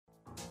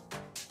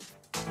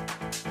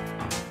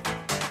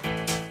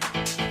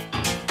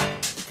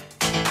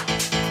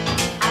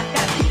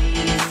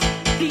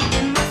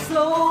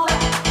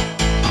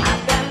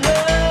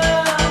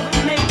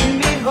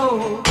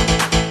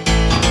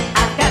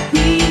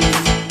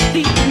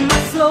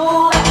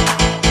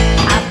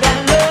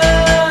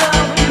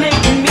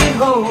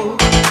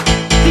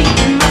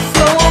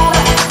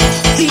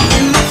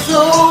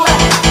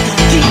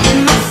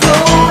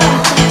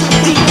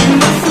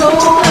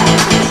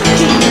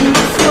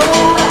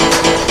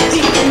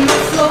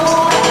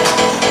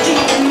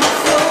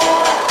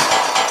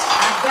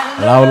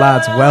Hello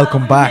lads,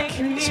 welcome back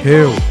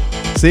to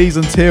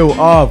season 2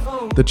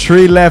 of the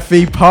Three Left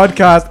Feet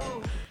podcast.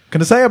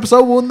 Can I say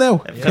episode 1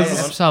 now? Yeah,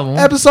 episode 1.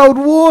 Episode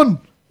 1!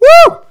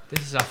 Woo! This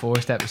is our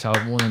first episode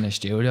 1 in the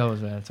studio as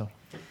well, so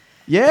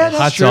Yeah, that's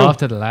hats true. off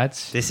to the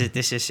lads. This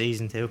is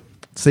season 2.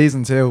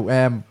 Season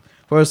 2.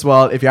 First of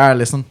all, if you are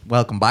listening,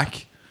 welcome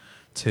back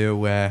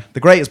to the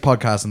greatest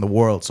podcast in the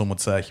world, some would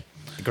say.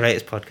 The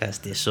greatest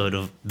podcast this side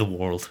of the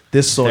world.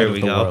 This side There of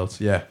we the go. world,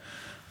 yeah.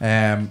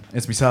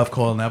 It's myself,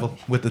 Cole Neville,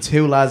 with the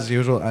two lads as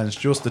usual, and it's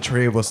just the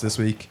three of us this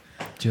week.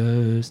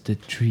 Just the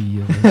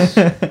three of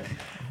us.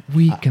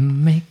 We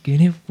can make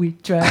it if we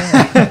try.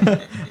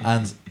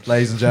 And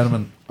ladies and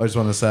gentlemen, I just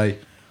want to say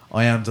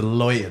I am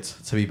delighted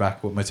to be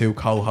back with my two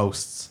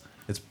co-hosts.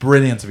 It's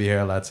brilliant to be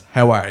here, lads.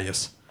 How are you?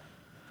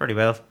 Pretty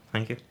well,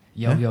 thank you.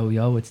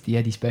 Yo, it's the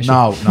Eddie special.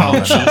 No.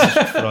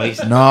 Jesus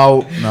Christ.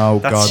 No,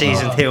 That's God,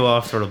 season no. 2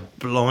 after a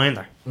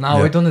blinder. No,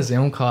 Yeah. we done a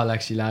Zoom call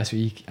actually last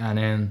week,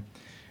 and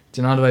do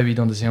you know the way we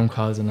done the Zoom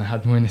calls, and I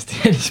had mine as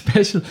the Eddie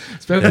special.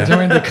 Spoke to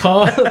join the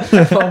call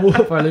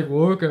for like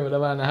work or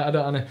whatever, and I had it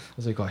on it. I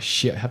was like, oh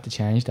shit, I have to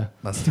change that.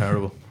 That's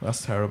terrible.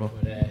 That's terrible.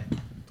 But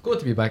it's good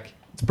to be back.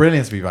 It's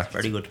brilliant to be back.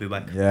 Very good to be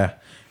back. Yeah.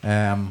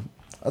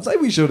 I'd say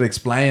we should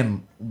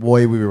explain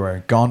why we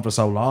were gone for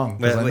so long.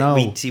 'Cause I know.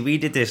 We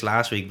did this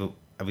last week, but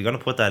are we going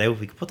to put that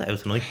out? We could put that out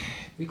tonight.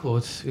 We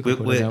could We'll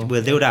put it out.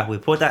 do that. We'll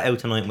put that out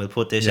tonight and we'll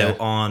put this Yeah. out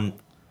on...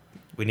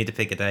 We need to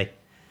pick a day.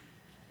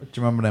 Do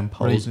you remember them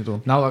polls Right. you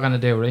done? Now what we're gonna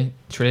do, right?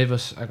 3 of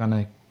us are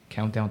gonna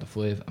count down to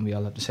 5, and we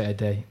all have to say a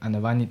day. And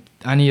if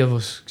any of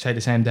us say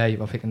the same day,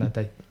 we're picking that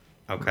day.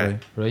 Okay.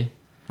 Right?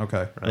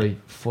 Okay. Right.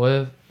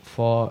 5,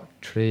 4,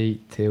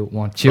 3, 2,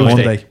 1. Tuesday.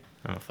 Monday.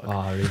 Oh, fuck.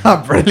 Oh, really?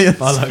 Ah, brilliant.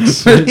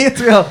 Bollocks. Brilliant.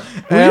 Well,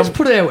 We just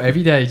put it out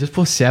every day. Just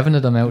put 7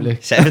 of them out,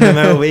 like. 7 of them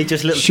out a week,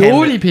 just little...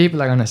 Surely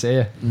people are gonna say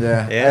it.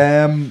 yeah.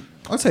 Yeah.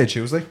 I'd say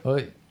Tuesday.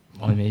 Right.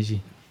 I'm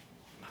easy.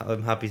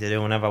 I'm happy to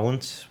do whenever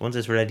once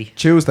it's ready.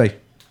 Tuesday.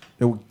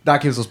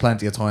 That gives us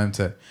plenty of time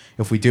to,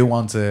 if we do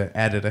want to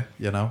edit it,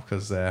 you know,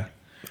 because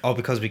Oh,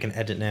 because we can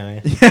edit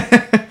now,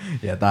 yeah.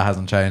 yeah, that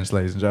hasn't changed,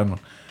 ladies and gentlemen.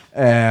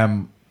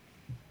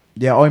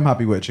 Yeah, I'm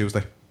happy with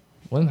Tuesday.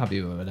 Well, I'm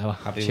happy with whatever.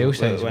 Happy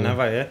Tuesday is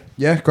whenever, yeah.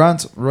 Yeah,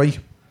 Grant, right?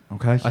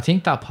 Okay. I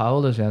think that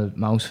poll as well,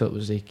 most of it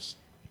was like.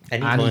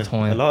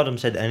 Anytime. A lot of them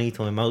said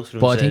anytime. Most of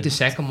them But I said... think the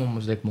second one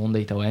was like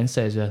Monday to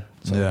Wednesday as well.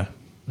 So, Yeah.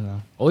 you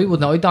know.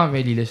 I don't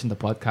really listen to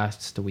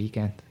podcasts the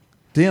weekend.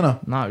 Do you know?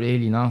 Not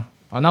really, no.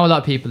 I know a lot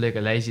of people like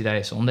a lazy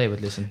day Sunday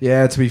would listen.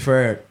 Yeah, to be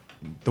fair,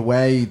 the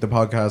way the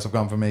podcasts have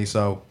gone for me,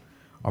 so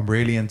I'm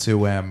really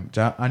into.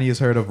 Annie has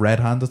heard of Red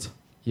Handed?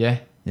 Yeah,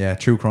 Yeah,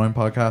 true crime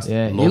podcast.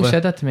 yeah. Love You it.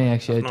 said that to me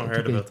actually. I've I not think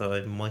heard it- about that.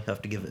 I might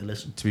have to give it a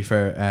listen. To be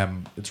fair,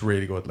 it's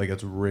really good. Like,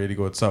 it's really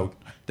good. So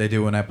they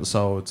do an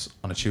episode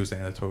on a Tuesday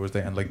and a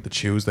Thursday, and like the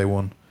Tuesday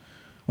one,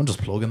 I'm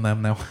just plugging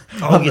them now.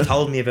 Oh, you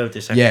told me about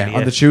this actually. Yeah,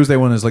 on the Tuesday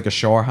one is like a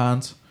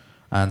shorthand,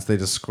 and they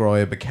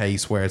describe a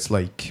case where it's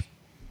like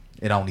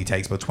it only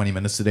takes about 20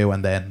 minutes to do,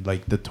 and then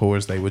like the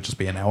Thursday would just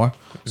be an hour.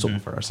 Something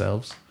for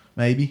ourselves,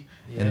 maybe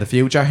in the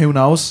future. Who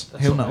knows?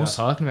 That's Who something I was knows?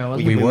 talking about,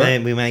 wasn't we, it? we were.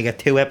 we may get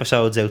 2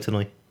 episodes out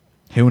tonight.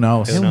 Who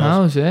knows? Who Who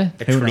knows, yeah.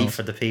 A Who treat knows?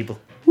 for the people.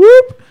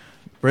 Whoop!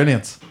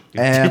 Brilliant.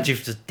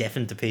 You've just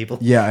deafened the people.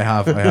 Yeah, I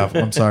have.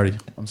 I'm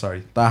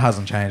sorry. That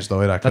hasn't changed though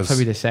either. That's 'cause-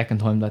 probably the second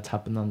time that's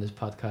happened on this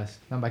podcast.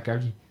 Remember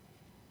Gargy?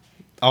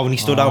 Oh, when he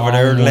stood Oh over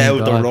there my loud,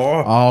 the God.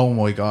 roar. Oh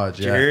my god!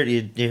 You Yeah, heard,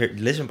 you heard,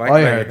 listen back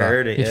I to it, heard you that.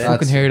 heard it. You'd Yeah.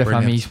 fucking heard it from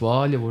brilliant. East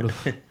Wall, you would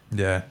have.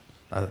 yeah.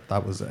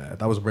 That was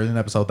a brilliant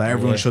episode that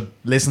everyone Yeah. should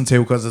listen to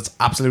because it's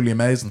absolutely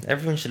amazing.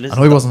 Everyone should And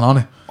listen I to wasn't on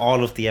it.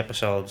 all of the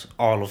episodes,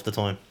 all of the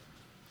time.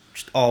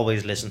 Just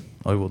always listen.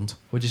 I wouldn't.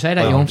 Would you say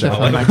that Oh, young flip no.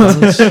 from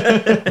McDonald's?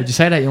 Would you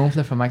say that young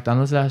flip from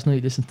McDonald's last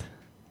night? Listen.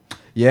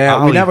 Yeah,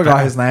 Oh, we you never got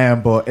better. his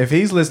name, but if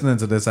he's listening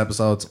to this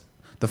episode,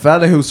 the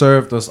fella who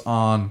served us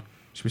on,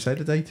 should we say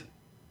the date?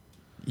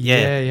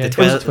 Yeah. The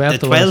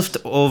 12th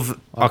of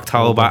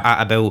October October.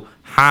 at about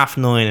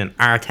 9:30 in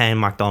R10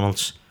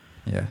 McDonald's.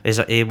 Yeah,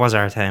 It was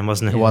R10,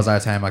 wasn't it? it was our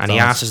time. And he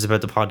asked us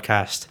about the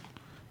podcast.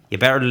 You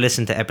better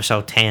listen to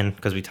episode 10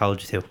 because we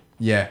told you to.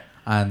 Yeah,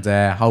 and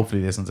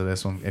hopefully listen to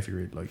this one if you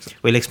really likes it.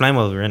 We'll explain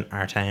why we're in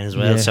R10 as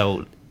well. Yeah.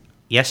 So,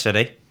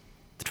 yesterday,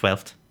 the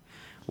 12th,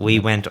 we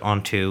went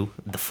on to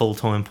the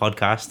full-time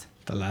podcast.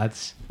 The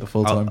lads. The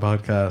full time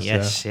podcast.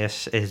 Yes.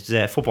 It's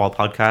a football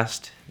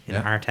podcast in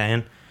Yeah.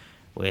 R10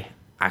 with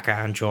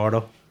Aka and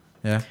Jordo.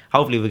 Yeah.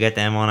 Hopefully we get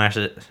them on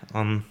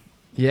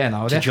Yeah,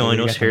 no, To definitely join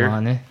get us them here.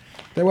 on, eh?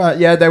 They were.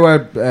 Yeah, they were.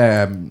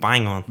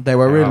 bang on. They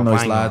were They're really all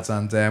nice bang lads,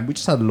 and we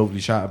just had a lovely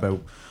chat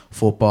about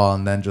football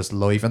and then just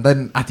life, and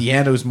then at the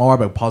end it was more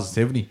about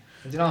positivity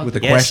You know, with the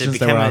on. Yes, questions it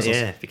they became were a, asking.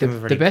 yeah, us. it became a the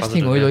very best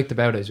thing positive, I yeah. liked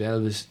about it as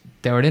well was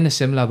they were in a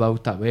similar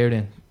boat that we're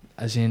in.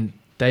 As in,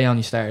 they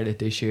only started it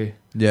this year,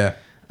 Yeah,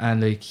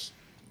 and like,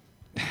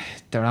 I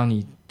think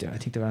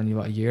they're only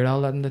what, a year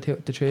older than the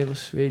 3 of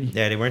us, really.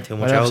 Yeah, they weren't too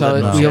much Whatever, older so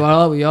than No.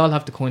 us. we all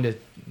have to kind of,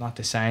 not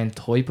the same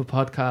type of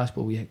podcast,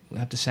 but we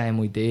have the same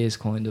ideas,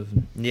 kind of.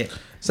 Yeah.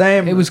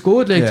 same. It was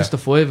good, like Yeah. just the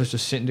 5 of us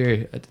just sitting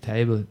there at the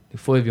table. The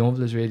 5 young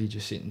fellas really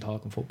just sitting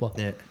talking football.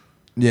 Yeah.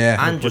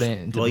 Yeah. and Put just it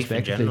into life in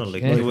perspective, general.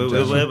 like, Like,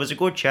 yeah. it was a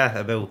good chat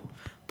about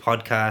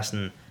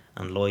podcasting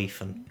and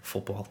life and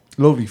football.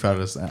 Lovely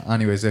fellas.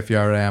 Anyways, if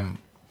you're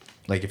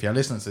if you're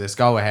listening to this,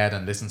 go ahead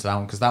and listen to that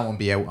one because that won't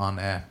be out on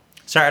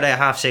Saturday at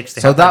 6:30.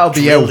 They So have that that'll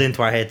be drilled out.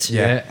 into our heads.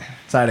 yeah,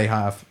 Saturday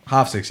half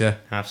 6. Yeah,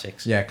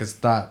 6:30. yeah, because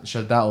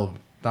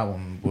that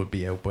one would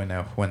be out by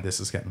now when this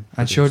is getting.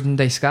 And sure, didn't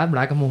they scab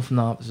Ragamuffin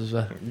off us as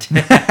well?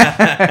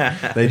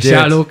 they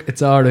Yeah, did. look,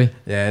 it's alright.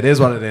 Yeah, it is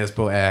what it is.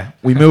 But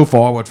we move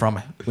forward from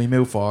it. We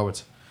move forward.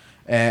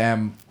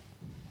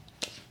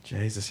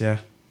 Jesus, yeah,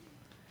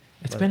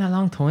 It's been a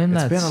long time,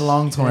 it's lads. been a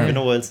long It's time. been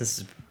a while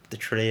since the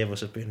three of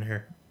us have been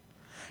here.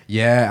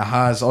 Yeah, it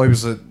has. I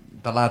was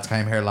the lads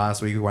came here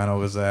last week when I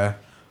was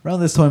around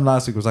this time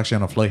last week. I was actually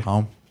on a flight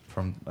home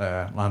from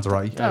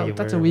Lanzarote. Yeah, you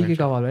That's were, a week weren't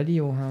ago already,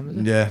 Johan, is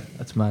it? Yeah,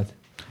 That's mad.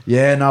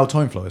 yeah. No,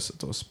 time flies. It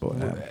does. But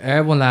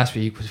Everyone last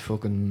week was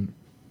fucking...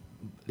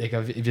 Like,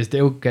 if you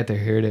still get to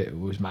hear it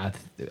was mad.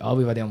 All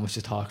we were doing was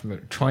just talking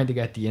about trying to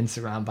get the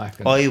Instagram back.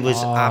 And, I was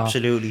oh,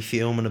 absolutely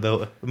fuming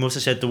about it. I must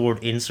have said the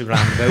word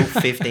Instagram about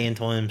 15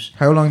 times.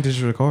 how long did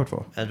you record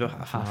for?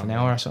 About half an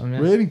hour or something. Yeah.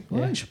 Really?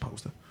 Well, Yeah. you should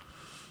post it.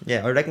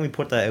 Yeah, I reckon we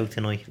put that out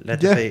tonight.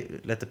 Let Yeah.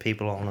 let the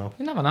people all know.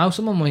 You never know.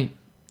 Someone might...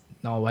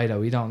 No, wait, though.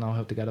 We don't know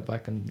how to get it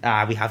back. And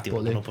We have the But,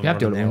 other like, one up and we have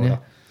the running other one,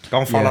 now. Go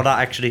and follow Yeah. that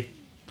actually.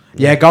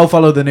 Yeah, go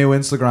follow the new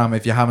Instagram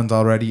if you haven't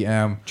already.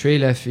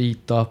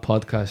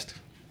 3leftfeet.podcast.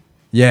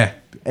 Yeah,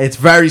 it's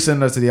very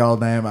similar to the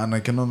old name, and I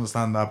can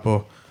understand that.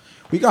 But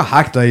we got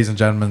hacked, ladies and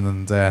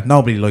gentlemen, and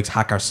nobody likes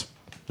hackers.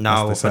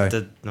 No, As they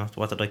say.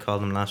 what did I call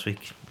them last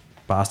week?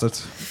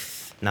 Bastards.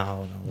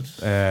 No.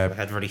 It's, Uh, I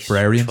had very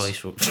Brarians?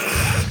 choice.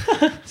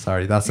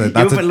 Sorry, that's it. You've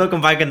That's been it.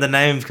 looking back in the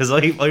names because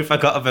I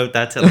forgot about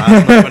that till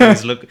last night when I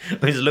was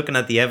looking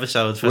at the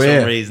episodes for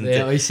Yeah. some reason.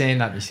 Yeah, I was saying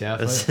that myself.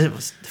 It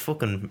was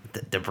fucking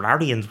the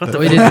Brarians. What I the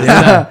didn't do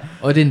that.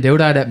 I didn't do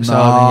that episode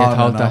when No, you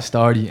told no. that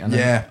story. And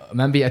Yeah.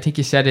 I think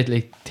you said it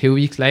like 2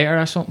 weeks later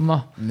or something.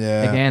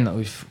 Yeah. Again, I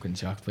was fucking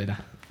shocked by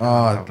that.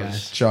 Oh, God.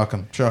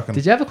 shocking.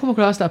 Did you ever come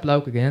across that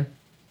bloke again?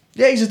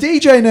 Yeah, he's a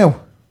DJ now,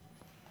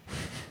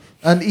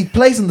 and he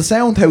plays in the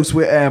Sound House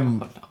with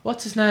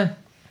What's his name?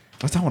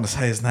 I don't want to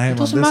say his name. It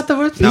doesn't on this. matter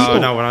what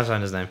No, we're not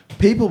saying his name.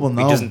 People will He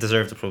know. doesn't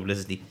deserve the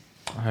publicity.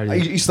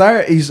 He's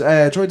tried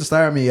to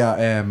start me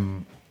at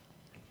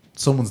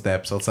someone's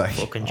depths, I'll say.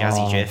 Fucking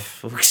Jazzy Oh. Jeff.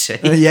 Fuck's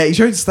sake. Yeah, he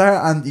tried to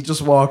start and he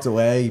just walked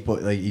away,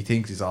 but like he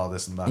thinks he's all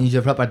this and that. He's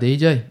a proper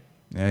DJ.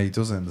 Yeah, he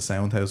does it in the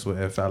Sound House with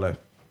a fella.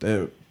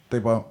 They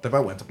both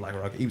went to Black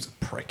Rock. He was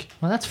a prick.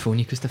 Well, that's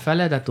funny because the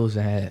fella that does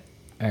our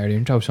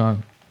intro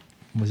song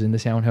was in the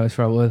Sound House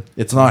for a while.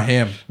 It's not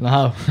him.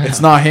 No. It's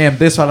not him.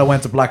 This fella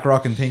went to Black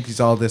Rock and thinks he's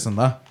all this and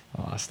that.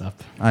 Oh,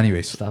 stop.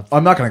 Anyways, Stop.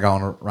 I'm not gonna go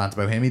on a rant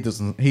about him. He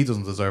doesn't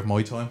deserve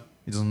my time.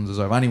 He doesn't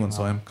deserve anyone's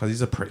time because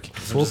he's a prick.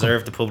 Doesn't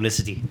deserve the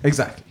publicity.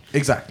 Exactly.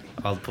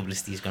 All the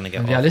publicity is going to get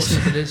And off yeah, us.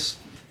 listening to this,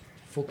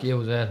 fuck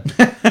you as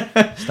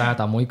well. Start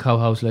on my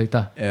co-host like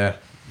that. Yeah.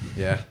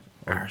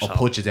 I'll Arsehole.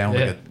 put you down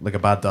Yeah. like a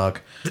bad dog.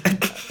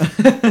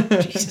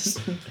 Jesus.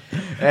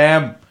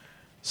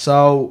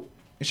 So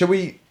should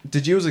we?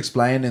 Did you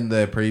explain in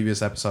the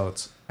previous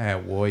episodes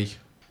why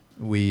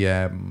we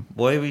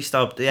Why we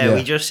stopped? Yeah, Yeah.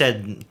 we just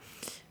said...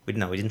 We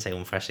didn't say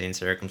unforeseen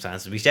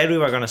circumstances. We said we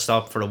were going to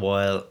stop for a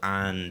while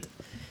and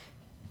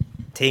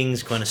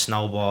things kind of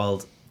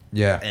snowballed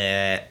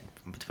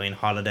between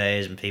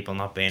holidays and people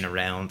not being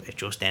around. It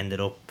just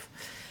ended up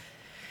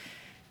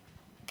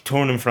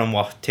turning from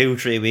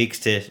 2-3 weeks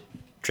to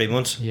 3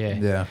 months.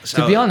 Yeah.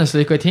 So, To be honest,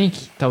 like I think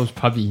that was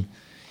probably...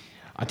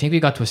 I think we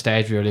got to a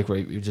stage where like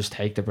we just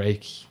take the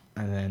break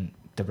and then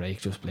the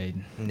break just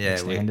played yeah,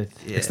 extended.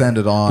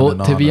 extended on? But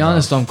and to on be and on.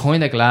 honest, I'm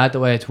kind of glad the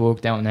way it's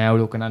worked out now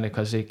looking at it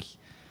because like,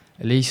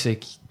 at least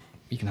like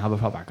we can have a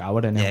proper go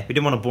with it now. Yeah, we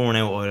didn't want to burn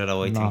out either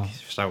though, I No. think.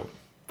 So,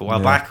 but we're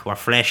Yeah. back, we're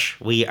fresh,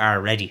 we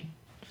are ready.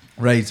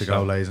 ready to go,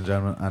 So- ladies and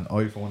gentlemen, and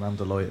I for one am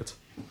delighted.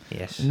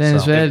 Yes. And then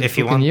So, as well, if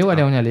you fucking want- you were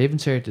down your leaving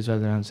cert as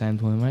well around the same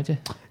time, weren't you?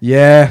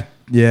 Yeah,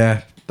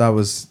 that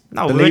was.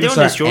 No, the we were Leaving doing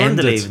this Cert during the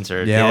ended. leaving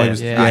cert. Yeah, I Yeah,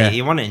 was. Yeah. Yeah,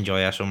 You want to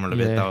enjoy our summer a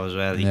bit Yeah. though as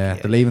well. yeah.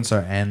 The Leaving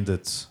Cert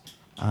ended,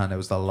 and it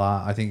was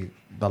I think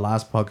the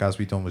last podcast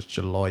we done was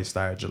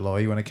start of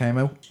July when it came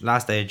out.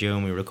 Last day of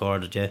June we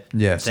recorded, yeah.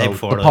 Yeah, Day so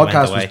before the I went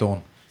podcast was away.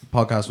 done. The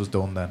podcast was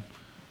done then.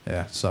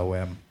 Yeah, so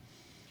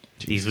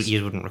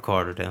You wouldn't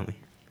record it, don't we?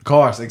 of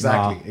course,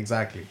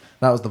 exactly.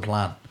 That was the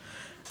plan.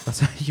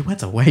 That's you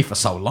went away for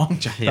so long,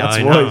 Jack. Yeah, That's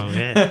I why. know,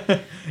 yeah.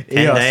 10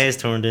 Eos. days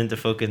turned into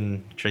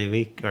fucking 3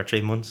 weeks or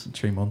 3 months.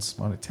 3 months,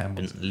 more like 10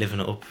 Been months. living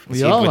it up. We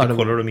See all with had the a-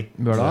 colour of me.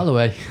 We were all the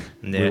way.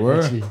 Yeah. We were.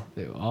 Literally,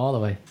 they were all the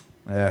way.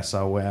 Yeah,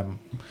 so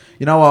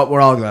you know what?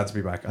 We're all glad to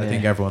be back. I Yeah.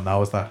 think everyone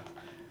knows that.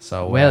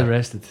 So Well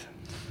rested.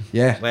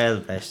 yeah. Well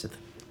vested.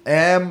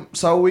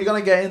 So we're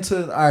gonna get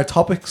into our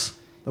topics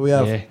that we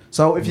have. Yeah.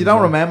 So if you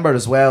don't remember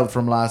as well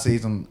from last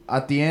season,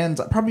 at the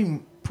end, probably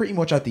pretty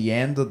much at the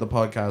end of the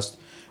podcast,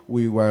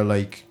 we were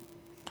at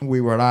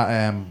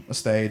a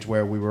stage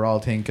where we were all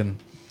thinking,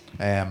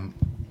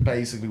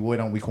 basically, why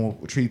don't we come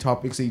up with 3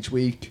 topics each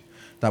week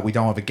that we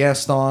don't have a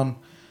guest on,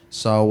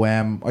 So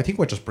I think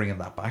we're just bringing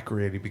that back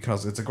really,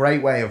 because it's a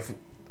great way of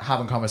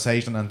having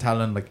conversation and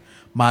telling like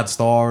mad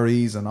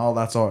stories and all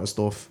that sort of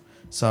stuff.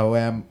 So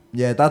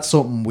yeah, that's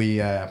something we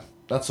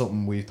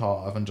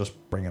thought of and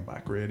just bring it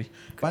back really.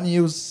 Can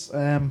you use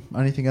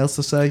anything else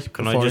to say?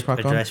 Can I just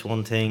address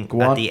one thing?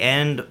 At the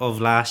end of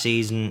last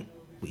season,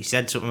 we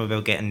said something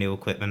about getting new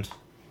equipment.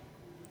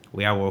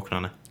 We are working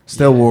on it.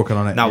 Still working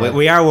on it. No,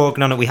 we are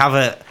working on it. We have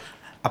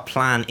a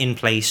plan in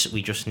place.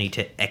 We just need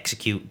to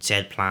execute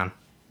said plan.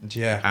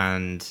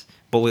 Yeah.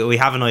 But we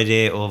have an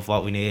idea of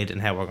what we need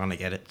and how we're going to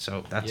get it.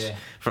 So that's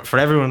for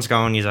everyone's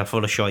going, you're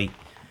full of shite.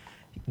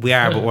 We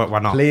are, but we're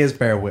not. Please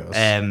bear with us.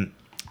 And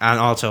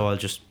also, I'll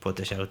just put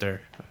this out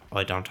there.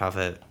 I don't have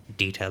a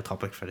detailed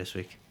topic for this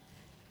week.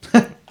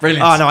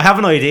 Brilliant. Oh no, I have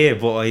an idea,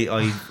 but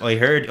I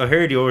heard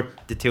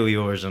the two of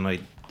yours, and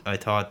I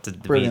thought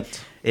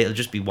that it'll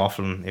just be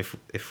waffling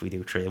if we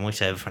do three. I might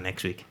save it for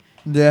next week.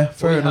 Yeah,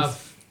 fair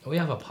enough. We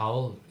have a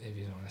poll if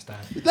you don't understand.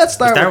 Let's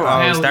start.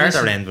 I'll start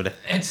or end with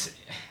it.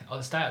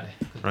 I'll start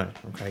it. Right.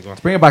 Okay. Go on.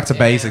 Let's bring it back to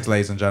basics,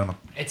 ladies and gentlemen.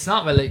 It's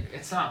not really.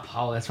 It's not a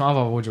poll. It's more of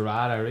a would you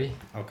rather, right?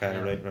 Okay.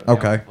 Right.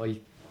 Okay. I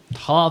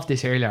thought of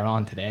this earlier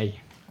on today,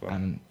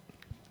 and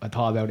I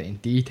thought about it in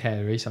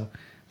detail, right? So I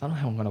don't know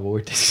how I'm gonna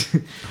word this.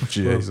 Oh,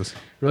 Jesus.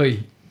 Right.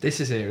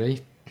 This is it,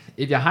 right?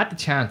 If you had the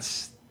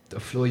chance to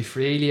fly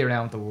freely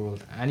around the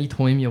world any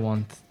time you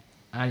want,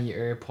 any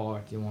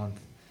airport you want,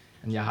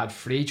 and you had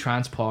free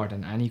transport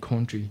in any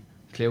country,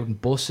 including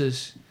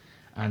buses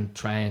and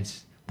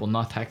trains, but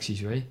not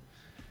taxis, right?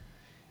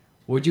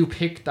 Would you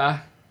pick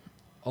that,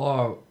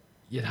 or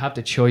you'd have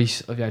the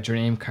choice of your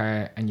dream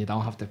car and you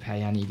don't have to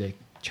pay any like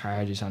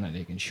charges on it,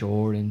 like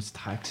insurance,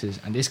 taxes,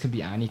 and this can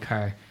be any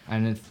car,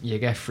 and you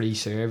get free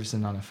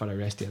servicing on it for the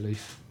rest of your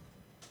life?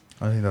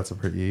 I think that's a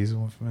pretty easy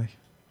one for me.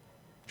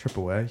 Trip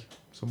away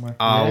somewhere.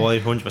 Oh, I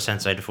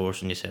 100% say the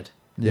first one you said.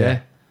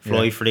 Yeah.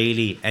 Fly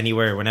freely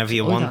anywhere whenever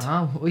you want.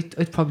 I don't know.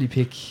 I'd probably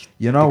pick.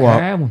 You know the what?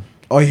 car one.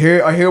 I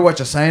hear what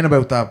you're saying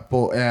about that,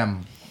 but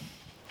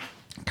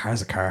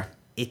car's a car.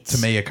 To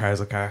me, a car's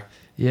a car.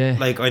 Yeah.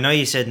 Like, I know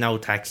you said no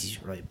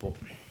taxis, right? But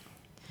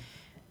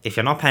if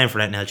you're not paying for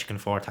anything else, you can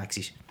afford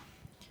taxis.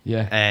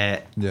 Yeah.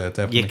 Yeah,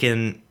 definitely. You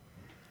can.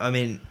 I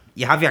mean,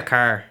 you have your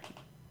car.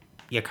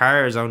 Your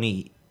car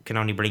can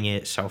only bring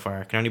you so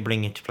far. Can only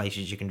bring you to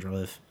places you can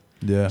drive.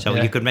 Yeah. So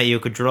you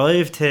could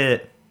drive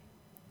to.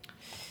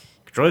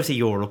 Drive to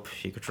Europe,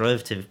 you could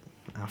drive to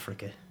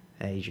Africa,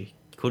 Asia. You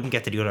couldn't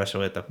get to the other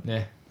side though.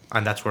 Yeah.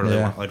 And that's where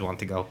I'd want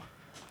to go.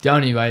 The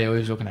only way I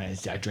was looking at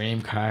is a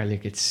dream car,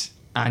 like it's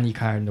any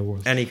car in the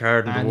world. Any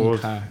car in the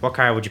world. Car. What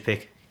car would you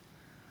pick?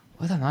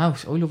 I don't know.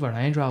 I love a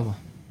Range Rover.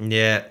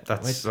 Yeah,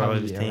 that's what I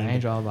was thinking.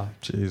 Range Rover.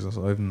 Jesus,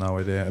 I have no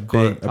idea. A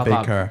big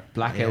car.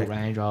 Blackout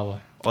Range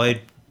Rover.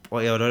 I'd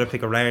either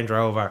pick a Range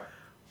Rover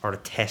or a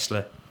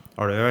Tesla.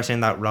 Or have you ever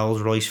seen that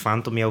Rolls Royce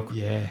Phantom yoke?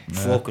 Yeah.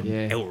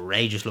 Fucking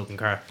outrageous looking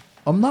car.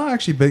 I'm not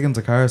actually big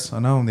into cars. I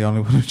know I'm the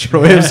only one who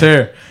drives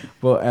here.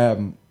 But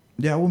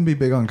yeah, I wouldn't be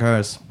big on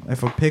cars.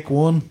 If I pick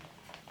one,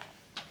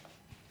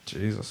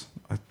 Jesus,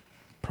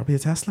 probably a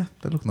Tesla.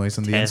 They look nice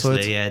on the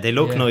inside. Yeah, they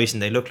look nice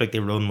and they look like they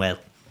run well.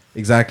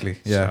 Exactly.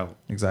 Yeah, so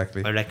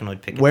exactly. I reckon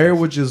I'd pick it. Where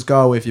would you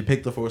go if you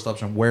picked the first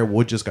option? Where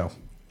would you go?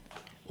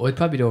 I'd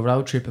probably do a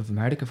road trip of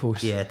America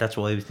first. Yeah, that's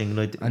what I was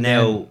thinking.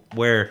 Now,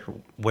 where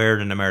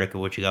in America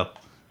would you go?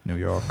 New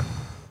York.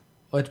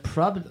 I'd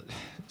probably...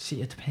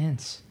 See, it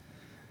depends.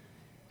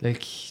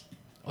 Like,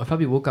 I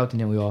probably would go to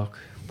New York,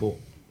 but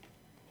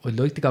I'd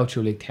like to go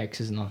through like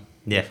Texas and all.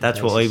 Yeah, that's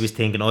places. What I was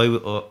thinking. I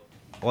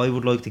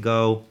would like to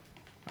go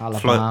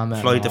Alabama,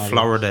 fly to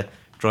Florida,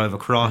 drive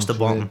across the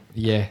bottom,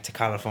 to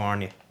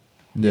California.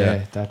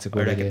 Yeah, that's a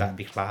good idea. I reckon that'd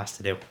be class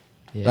to do.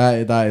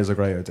 Yeah. That is a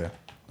great idea.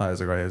 That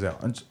is a great idea.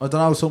 And I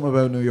don't know, something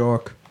about New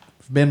York.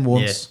 I've been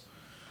once.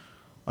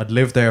 Yeah. I'd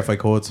live there if I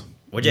could.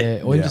 Would you? Yeah,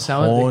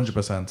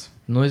 100%.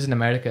 When I was in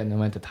America and I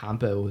went to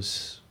Tampa, it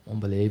was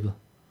unbelievable.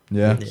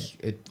 Yeah.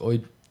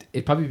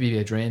 It'd probably be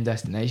a dream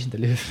destination to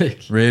live,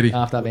 like. Really?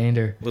 After being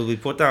there. Well, we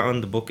put that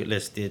on the bucket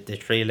list, the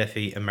Tree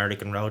Leffy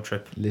American road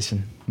trip.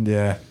 Listen.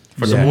 Yeah.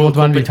 For the World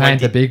Cup we paying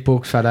the big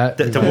bucks for that.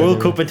 The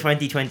World Cup in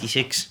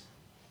 2026.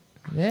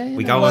 Yeah.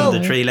 We go on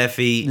the Tree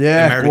Leffy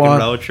American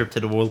road trip to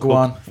the World Cup. Go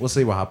on. We'll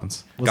see what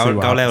happens. Go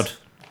loud.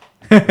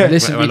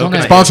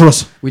 Listen, sponsor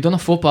us. We done a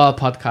football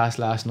podcast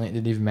last night.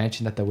 Didn't even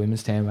mention that the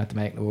women's team had to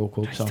make the World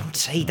Cup. So don't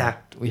say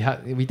that.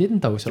 We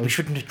didn't though. So we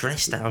shouldn't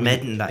address that. I'm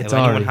editing that. It's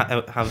anyone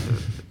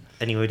have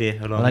any idea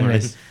how long? Well,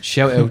 anyways,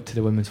 shout out to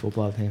the women's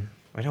football team.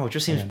 I know it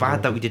just seems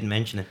bad that we didn't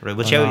mention it. Right,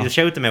 we'll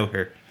shout them out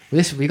here.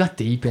 Listen, we got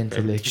deep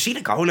into Did you see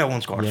the goal that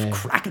one scored? Yeah.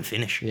 Cracking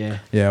finish. Yeah,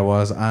 it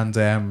was,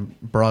 and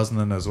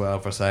Brosnan as well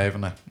for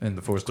saving it in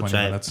the first 20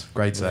 minutes.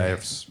 Great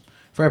saves.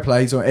 Fair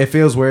play. So it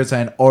feels weird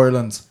saying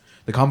Ireland.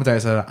 The commentator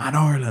said, and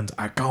Ireland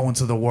are going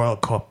to the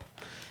World Cup.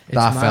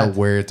 That felt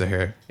weird to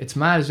hear. It's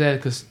mad as well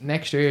because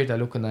next year they're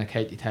looking at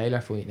Katie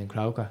Taylor fighting in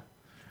Croker,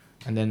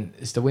 and then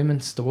is the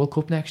World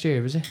Cup next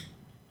year? Is it?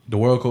 The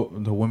World Cup,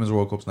 the Women's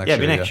World Cup's next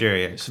year. Yeah, next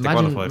year. Yeah. So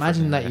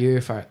imagine that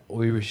year for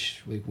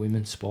Irish like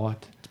women's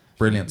sport.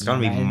 Brilliant. It's gonna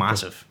be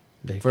massive.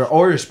 Like, For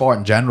Irish sport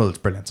in general, it's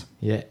brilliant.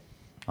 yeah.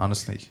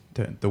 Honestly,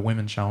 the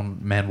women showing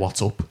men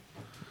what's up.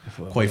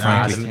 Quite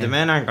Nah, frankly. the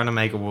men aren't going to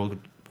make a World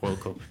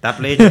Cup. That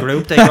bleeding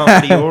group they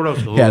got for the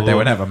Euros. Yeah, they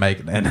would never make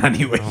it in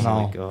anyway. Oh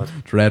No. my god!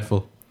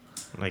 Dreadful.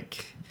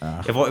 Like,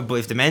 Ah.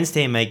 if the men's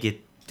team make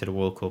it to the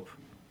World Cup,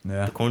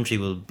 Yeah. the country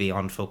will be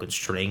on fucking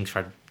strings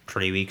for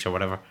 3 weeks or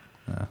whatever.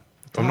 Yeah.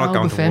 I'm not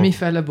going the to Femi World.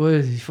 fella,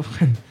 boys. He's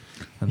fucking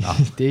No,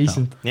 he's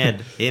decent. Yeah,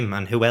 him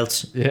and who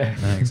else? Yeah.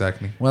 no,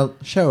 exactly. Well,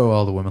 shout out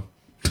all the women.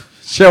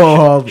 Shout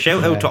out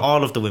Shout out to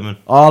all of the women,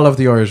 all of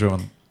the Irish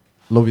women.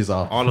 Love you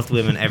all. all of the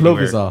women Love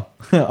everywhere. you all.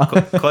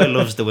 Kyle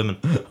loves the women.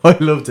 I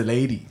love the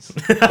ladies.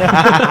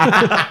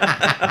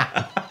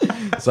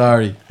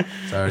 sorry.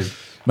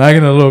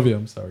 Megan, I love you.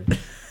 I'm sorry.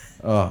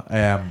 Oh,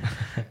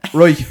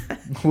 right.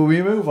 Will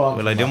we move on?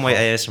 Will I do my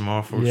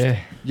ASMR first? Yeah.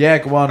 Yeah,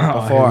 go on.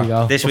 Oh, Before here we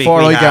go. This week before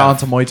we I get have- on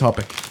to my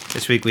topic.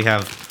 This week we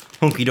have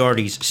Hunky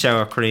Dory's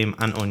sour cream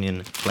and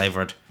onion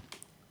flavoured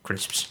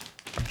crisps.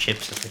 Or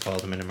chips as they call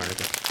them in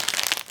America.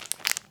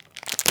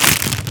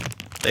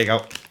 There you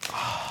go.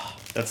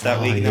 That's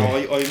that week. No,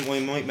 I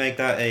might make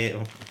that a...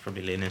 Oh,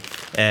 probably lean in.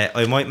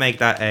 I might make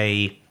that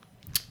a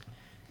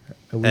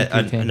A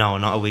weekly thing. no,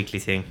 not a weekly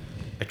thing.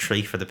 A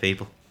treat for the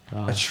people.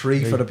 Oh, A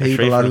treat for the A treat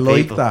people. for I the like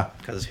people. that.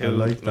 Because I who,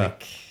 like that.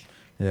 like,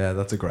 Yeah,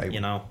 that's a great you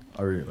one. know,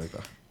 I really like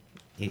that.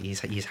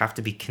 you have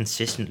to be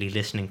consistently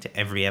listening to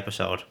every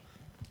episode.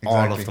 All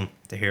Exactly. of them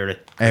to hear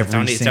it.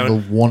 Every single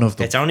one of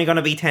them. It's only going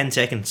to be 10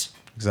 seconds.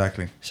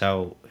 Exactly.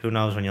 So who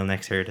knows when you'll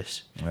next hear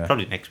this? Yeah.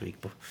 Probably next week,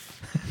 but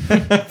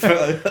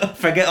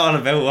forget all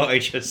about what I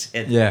just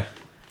said. Yeah.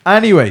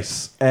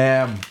 Anyways,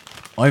 I'm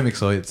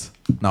excited.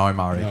 No, I'm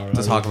alright No, to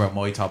right. talk about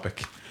my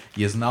topic.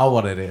 You know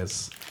what it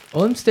is.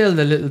 I'm still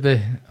a little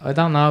bit. I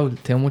don't know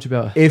too much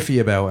about it. Iffy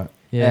about it.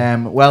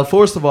 Yeah. Well,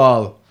 first of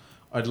all,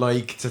 I'd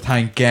like to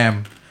thank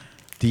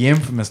the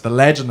infamous, the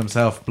legend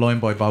himself,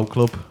 Blind Boy Boat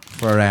Club,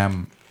 for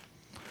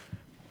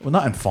well,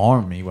 not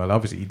informing me. Well,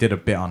 obviously he did a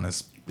bit on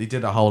his. He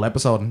did a whole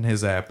episode in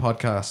his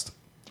podcast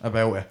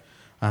about it,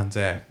 and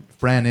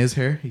Bren is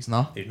here. He's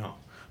not. You know.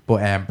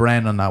 But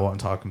Bren will know what I'm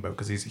talking about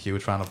because he's a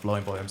huge fan of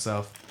Blind Boy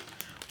himself.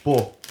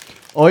 But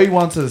I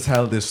wanted to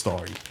tell this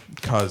story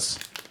because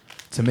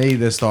to me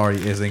this story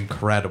is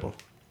incredible.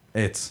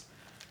 It's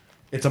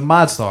a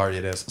mad story,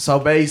 it is. So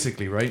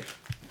basically, right,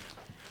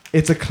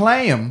 it's a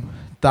claim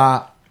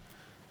that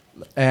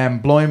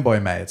Blind Boy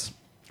made.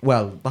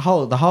 Well, the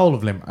whole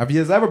of Limerick. Have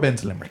you ever been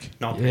to Limerick?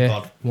 No, thank Yeah,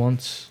 God.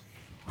 once.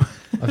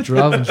 I've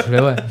driven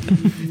through it.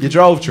 You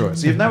drove through it,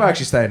 so you've never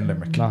actually stayed in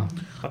Limerick. No.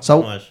 That's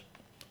So- nice.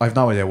 I've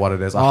no idea what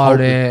it is. I Oh, hope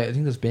I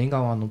think there's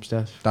bingo on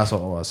upstairs. that's what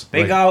it was.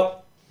 Big Right.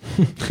 out.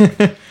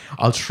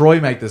 I'll try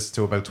make this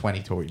to about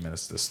 20-30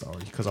 minutes, this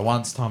story, because I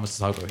want Thomas to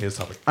talk about his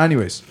topic.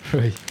 Anyways,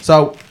 Right.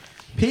 so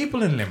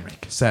people in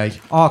Limerick say,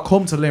 oh,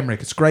 come to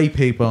Limerick, it's great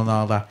people and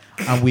all that,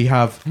 and we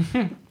have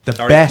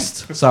the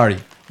Sorry.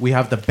 we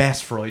have the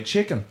best fried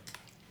chicken,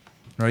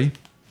 right?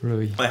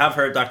 Right. I have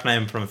heard that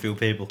claim from a few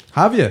people.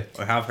 Have you?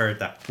 I have heard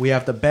that. We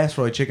have the best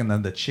fried chicken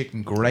and the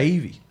chicken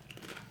gravy.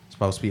 It's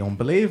supposed to be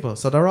unbelievable.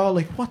 So they're all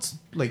like, what's,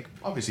 like,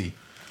 obviously,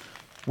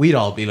 we'd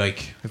all be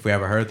like, if we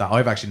ever heard that.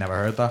 I've actually never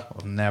heard that.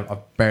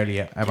 I've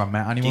barely ever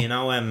met Do anyone. you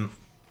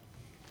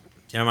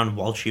know man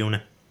Walsh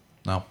Unit?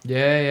 No.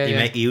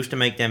 Yeah. He used to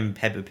make them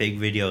Peppa Pig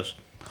videos.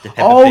 The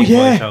Peppa Oh, Pig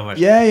yeah. voiceovers.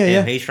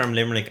 Yeah. He's from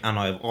Limerick, and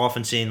I've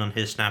often seen on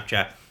his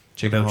Snapchat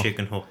Chicken about Hut.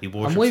 Chicken Hut. He Am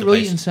worships I the right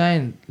place. in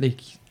saying,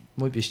 like,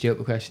 might be a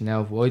stupid question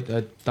now, but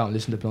I don't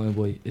listen to Blind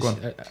Boy. Go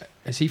on.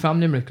 Is he from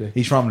Limerick? Like?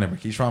 He's from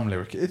Limerick.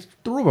 It's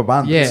the Rubber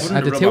Band. Yeah, Wouldn't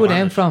and the the two Rubber of them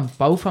Bandits? from,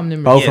 both from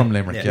Limerick. Both Yeah. from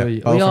Limerick, Yeah. yeah.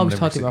 Right. Both I from always thought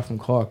Limerick. they were from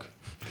Cork.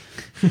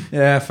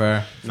 Yeah,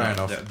 fair No,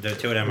 enough. the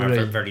two of them are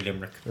Right. very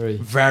Limerick. Right.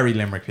 Very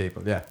Limerick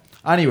people, yeah.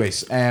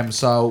 Anyways,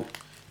 so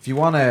if you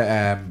want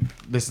to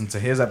listen to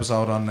his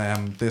episode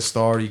on this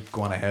story,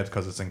 go on ahead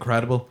because it's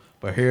incredible.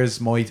 But here's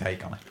my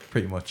take on it,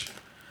 pretty much.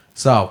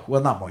 So,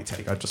 well, not my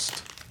take. I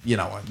just, you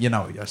know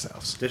it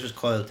yourselves. This is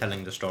Kyle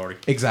telling the story.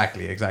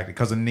 Exactly,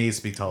 because it needs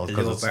to be told. To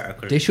do it Because better,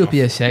 'cause This should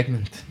be a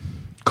segment.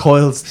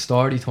 Kyle's.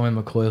 Story time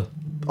with Kyle.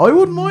 I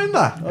wouldn't mind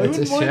that. I It's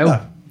a wouldn't mind show.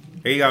 that.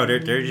 Here you go.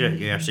 There's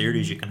your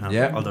series you can have.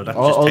 Yeah. Although that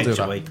I'll just do takes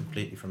that. away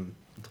completely from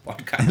the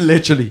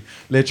podcast.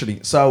 literally.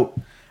 So,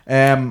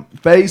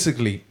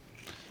 basically,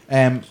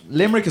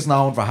 Limerick is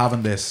known for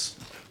having this.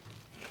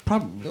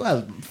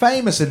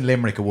 Famous in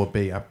Limerick it would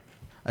be a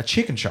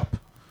chicken shop.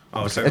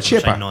 Oh, A sorry, I'm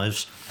chipper. saying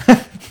knives.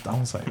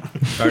 Don't say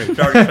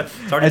that.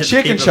 Sorry A to the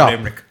chicken people of shop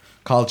Limerick.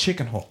 called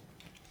Chicken Hut.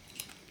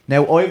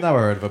 Now, I've never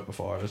heard of it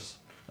before.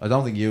 I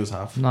don't think yous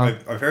have. No.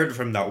 I've heard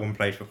from that one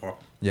place before.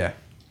 Yeah.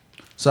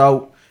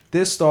 So,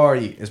 this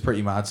story is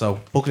pretty mad.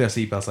 So, buckle your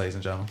seatbelts, ladies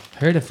and gentlemen.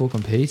 Heard of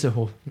fucking Pizza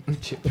Hut.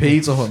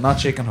 Pizza Hut, not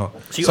Chicken Hut.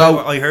 See, So,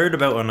 I heard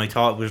about it and I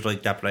thought it was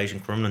like that place in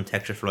Crumlin,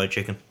 Texas Fried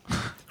Chicken.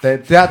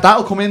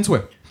 that'll come into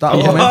it.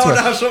 That'll come into that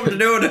it. has something to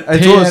do with it.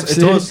 It does.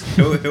 It KFC.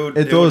 does.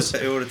 It does.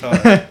 Who would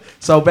have thought?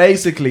 So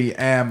basically,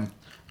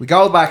 we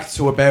go back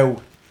to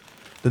about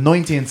the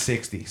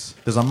 1960s.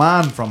 There's a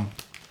man from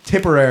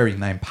Tipperary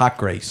named Pat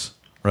Grace,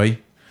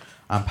 right?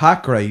 And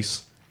Pat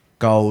Grace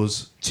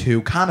goes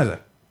to Canada,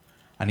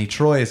 and he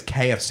tries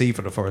KFC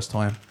for the first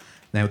time.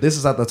 Now, this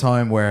is at the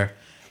time where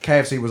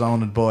KFC was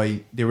owned by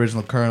the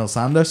original Colonel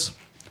Sanders,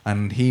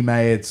 and he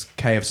made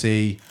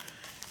KFC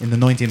in the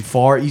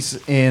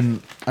 1940s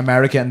in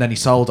America, and then he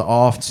sold it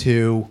off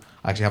to,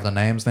 I actually have the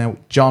names now,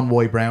 John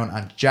Y. Brown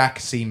and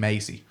Jack C.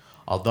 Macy,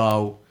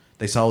 although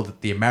they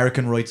sold the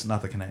American rights,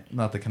 not the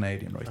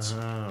Canadian rights.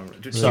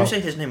 Did you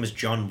say his name was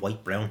John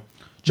White Brown?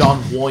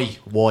 John Y.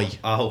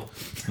 Oh.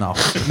 No,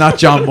 not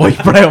John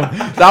White Brown.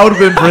 That would have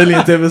been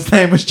brilliant if his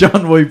name was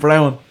John White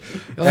Brown.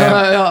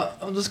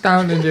 I'm just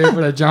counting there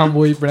for the John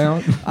White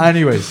Brown.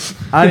 Anyways.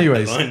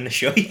 Line the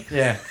show.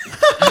 Yeah.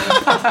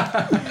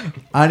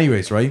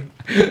 Anyways, right?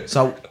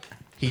 So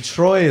he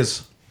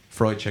tries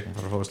fried chicken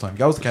for the first time.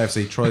 Goes to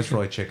KFC, tries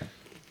fried chicken.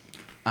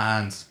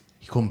 And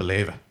he couldn't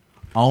believe it.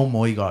 Oh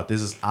my God,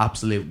 this is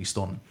absolutely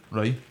stunning,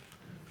 right?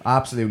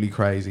 Absolutely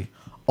crazy.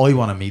 I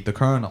want to meet the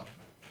Colonel.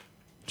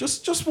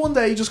 Just one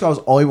day he just goes,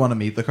 I want to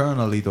meet the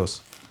Colonel, he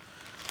does.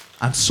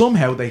 And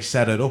somehow they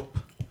set it up.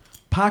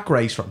 Pack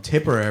Race from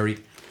Tipperary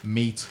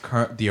meets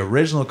the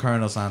original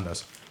Colonel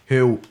Sanders,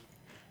 who,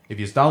 if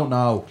you don't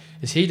know...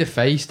 Is he the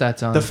face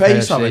that's on the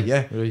face KFC? of it,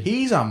 yeah. Right.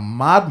 He's a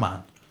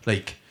madman.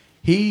 Like,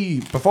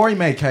 before he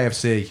made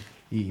KFC,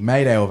 he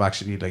made out of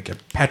actually like a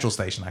petrol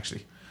station,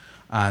 actually.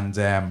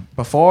 And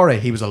before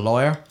it, he was a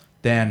lawyer.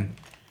 Then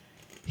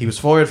he was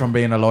fired from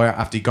being a lawyer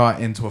after he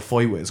got into a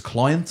fight with his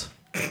client.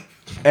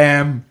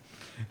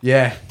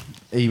 Yeah,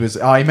 he was.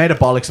 He made a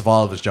bollocks of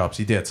all of his jobs.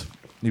 He did.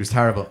 He was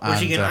terrible. Was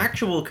he an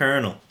actual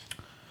colonel?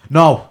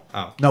 No.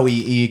 Oh. No,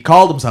 he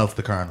called himself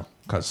the Colonel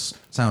because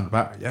it sounded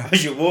better. Yeah.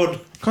 Because you would.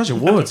 Because you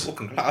would.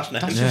 Fucking class now.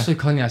 That's just like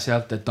calling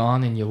yourself the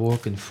Don and you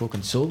work in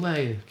fucking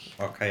Subway.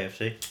 Or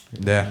KFC.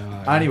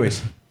 Yeah.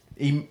 Anyways,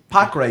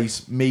 Pack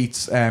Race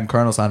meets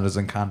Colonel Sanders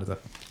in Canada.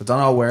 I don't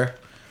know where.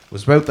 It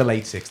was about the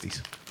late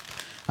 60s.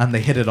 And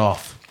they hit it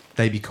off.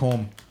 They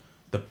become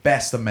the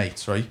best of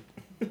mates, right?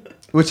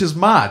 Which is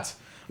mad.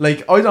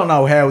 Like, I don't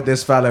know how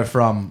this fella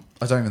from...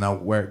 I don't even know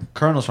where...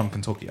 Colonel's from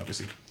Kentucky,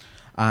 obviously.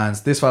 And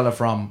this fella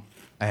from...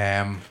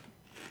 Nina,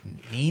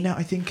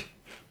 I think.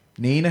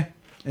 Nina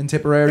in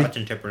Tipperary. That's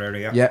in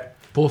Tipperary, yeah. Yeah.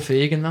 Buff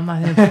Egan, remember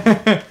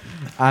him?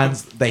 And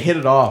they hit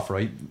it off,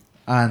 right?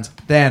 And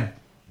then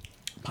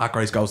Pack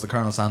Race goes to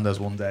Colonel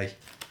Sanders one day.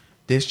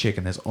 This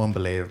chicken is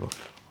unbelievable.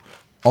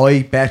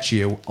 I bet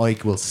you I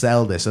will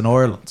sell this in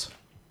Ireland.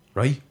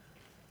 Right?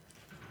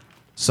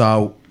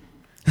 So...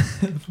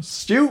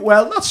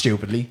 well, not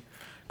stupidly,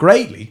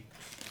 greatly,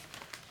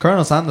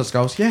 Colonel Sanders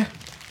goes, yeah,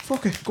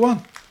 fuck it, go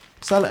on,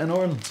 sell it in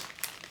Ireland.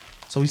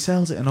 So he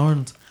sells it in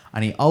Ireland,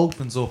 and he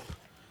opens up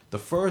the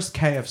first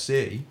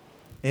KFC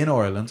in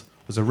Ireland.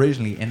 Was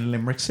originally in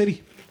Limerick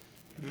City,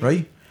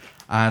 right?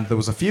 And there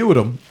was a few of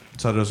them.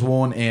 So there's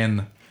one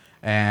in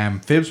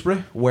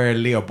Phibsborough where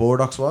Leo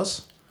Burdock's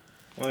was.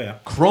 Oh yeah.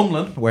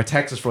 Crumlin, where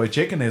Texas Fried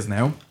Chicken is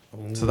now.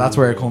 Ooh. So that's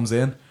where it comes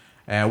in.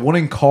 One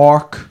in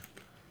Cork.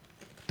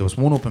 There was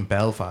one up in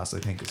Belfast, I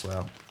think, as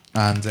well.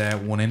 And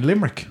one in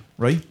Limerick,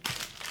 right?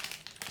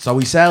 So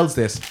he sells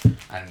this,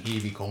 and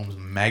he becomes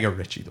mega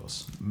rich, he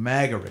does.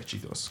 Mega rich, he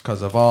does.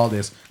 Because of all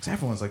this. Because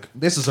everyone's like,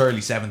 this is early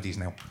 70s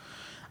now.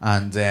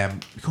 And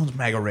becomes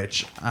mega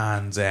rich.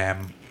 And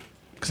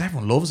because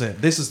everyone loves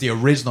it. This is the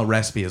original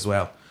recipe as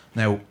well.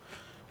 Now,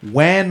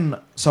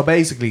 so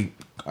basically,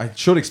 I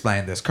should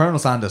explain this. Colonel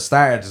Sanders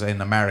started in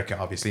America,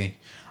 obviously.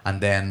 And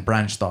then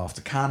branched off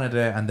to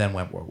Canada, and then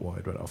went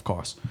worldwide with it, of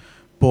course.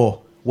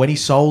 But... when he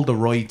sold the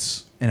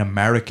rights in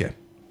America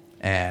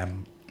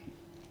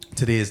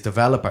to these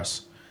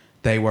developers,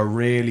 they were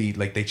really,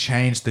 like, they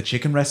changed the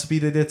chicken recipe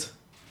they did.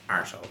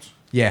 Arseholes.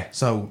 Yeah,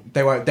 so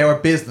they were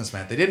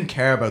businessmen. They didn't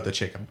care about the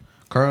chicken.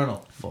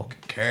 Colonel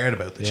fucking cared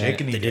about the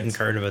chicken. They didn't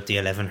care about the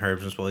 11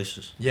 herbs and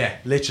spices. Yeah,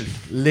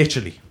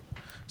 literally.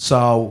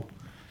 So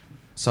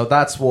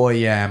that's why,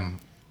 yeah,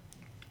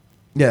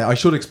 I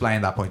should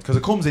explain that point, because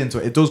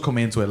it does come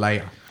into it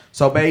later.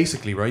 So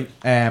basically, right,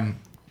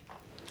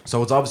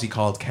 so it's obviously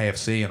called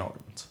KFC in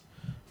Ireland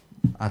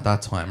at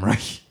that time,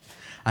 right?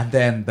 And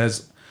then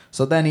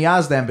then he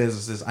has them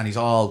businesses, and he's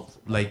all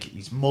like,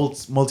 he's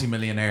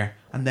multi-millionaire,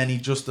 and then he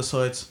just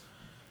decides,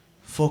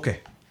 fuck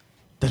it,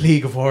 the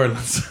League of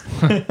Ireland.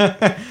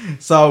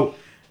 So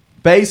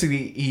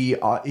basically, he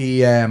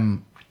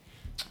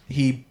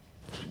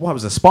what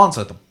was it?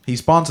 Sponsored them. He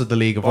sponsored the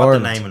League of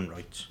Ireland.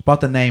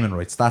 Bought the naming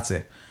rights. That's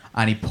it.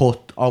 And he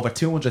put over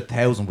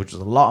 200,000, which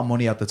was a lot of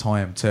money at the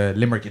time, to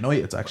Limerick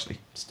United, actually.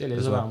 Still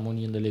is a lot of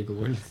money in the League of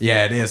Ireland.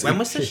 Yeah, it is. When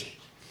was this?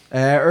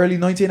 Early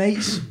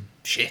 1980s.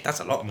 Shit, that's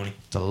a lot of money.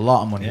 It's a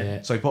lot of money.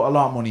 Yeah. So he put a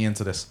lot of money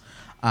into this.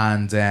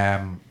 And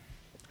then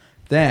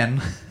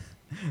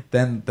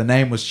the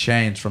name was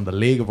changed from the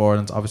League of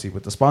Ireland, obviously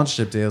with the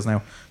sponsorship deals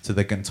now, to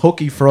the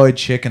Kentucky Fried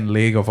Chicken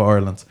League of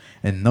Ireland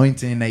in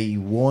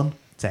 1981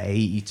 to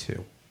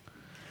 82.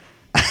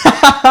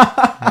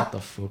 What the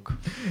fuck?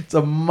 It's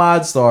a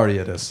mad story,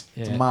 it is.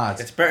 Yeah. It's mad.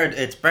 It's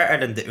better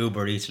than the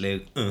Uber Eats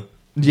League.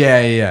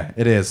 Yeah,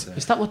 it is.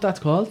 Is that what that's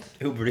called?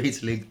 Uber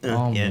Eats League.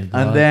 Oh yeah. my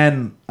God.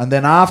 And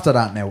then after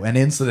that now, an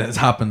incident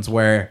happens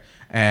where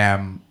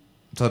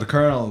So the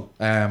Colonel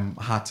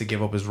had to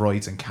give up his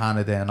rights in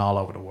Canada and all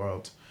over the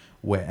world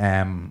with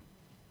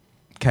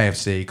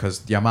KFC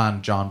because your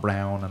man John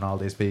Brown and all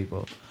these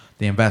people,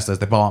 the investors,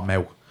 they bought him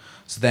out.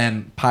 So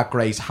then Pat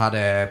Grace had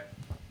a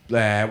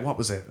what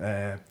was it?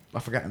 I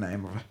forget the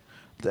name of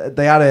it.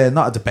 They had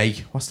not a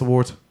debate. What's the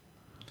word?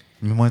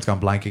 My mind's gone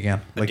blank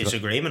again. A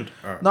disagreement?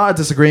 Not a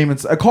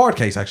disagreement. A court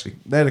case, actually.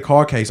 They had a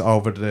court case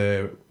over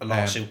a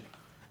lawsuit.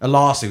 A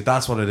lawsuit.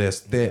 That's what it is.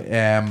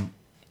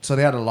 So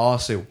they had a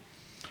lawsuit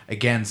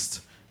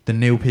against the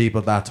new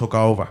people that took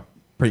over,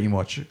 pretty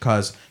much,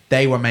 because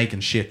they were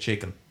making shit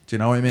chicken. Do you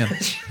know what I mean?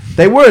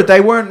 They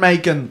weren't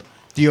making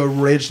the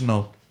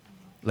original,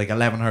 like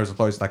 11 Herbs of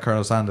Spice that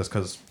Colonel Sanders,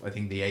 because I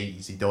think the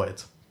 80s he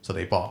died, so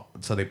they bought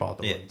the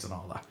rights and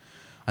all that.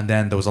 And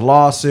then there was a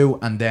lawsuit,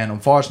 and then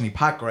unfortunately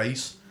Pat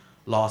Grace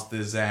lost the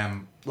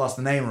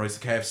name rights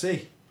to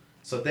KFC,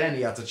 so then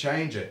he had to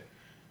change it.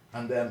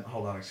 And then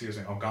hold on, excuse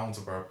me, I'm going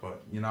to burp,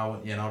 but you know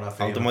that feeling.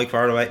 Hold the mic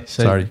far away.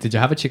 So sorry. Did you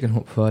have a chicken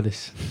hut before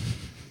this?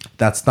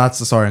 That's the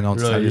story I'm going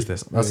to tell you.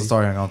 That's the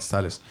story I'm going to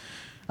tell you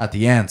at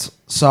the end.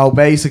 So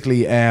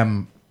basically,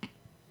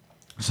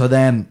 so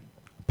then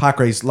Pat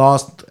Grace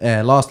lost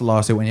the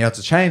lawsuit when he had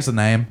to change the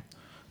name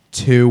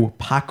to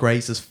Pat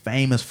Grace's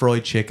Famous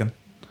Fried Chicken,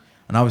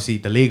 and obviously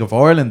the League of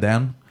Ireland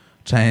then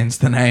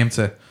changed the name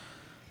to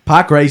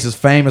Pat Grace's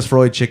Famous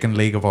Fried Chicken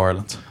League of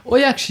Ireland. Oh,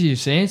 yeah, actually, you've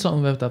seen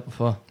something about that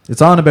before. It's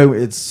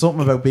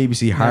something about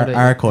BBC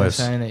Archives.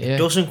 It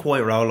doesn't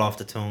quite roll off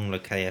the tongue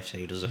like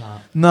KFC, does it?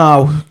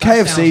 No, that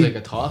KFC sounds like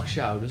a talk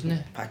show, doesn't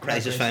it? Pat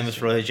Grace's Famous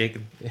Fried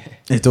Chicken.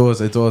 It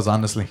does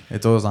honestly.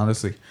 So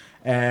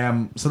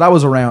that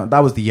was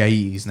the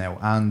 80s now,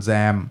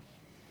 and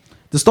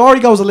the story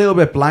goes a little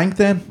bit blank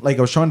then. Like,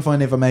 I was trying to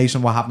find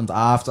information what happened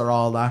after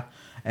all that.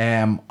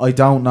 I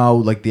don't know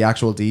like the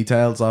actual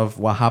details of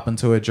what happened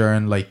to it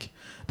during like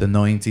the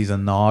 90s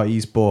and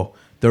 90s, but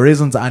there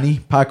isn't any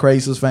Pat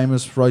Grace's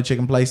Famous Fried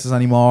Chicken places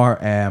anymore.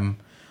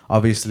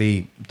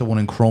 Obviously the one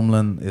in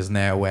Crumlin is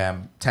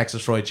now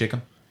Texas Fried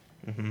Chicken,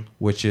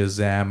 which is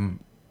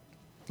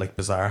like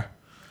bizarre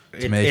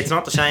to me. It's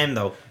not the same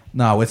though.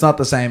 No, it's not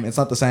the same. It's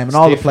not the same in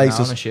all the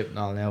places. Ownership and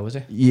all now, is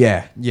it?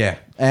 Yeah.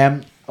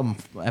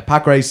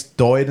 Pat Grace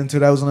died in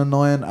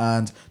 2009,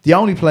 and the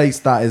only place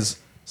that is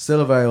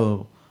still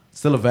available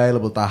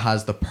that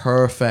has the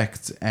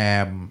perfect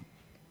that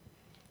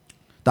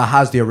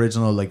has the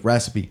original like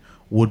recipe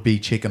would be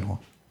Chicken Hut,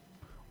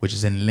 which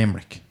is in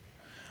Limerick.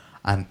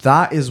 And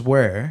that is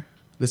where,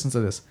 listen to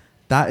this,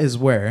 that is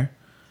where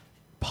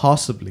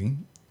possibly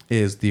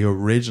is the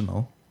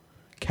original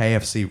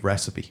KFC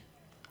recipe.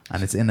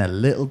 And it's in a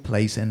little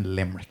place in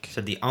Limerick.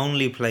 So the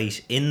only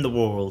place in the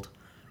world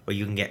where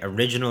you can get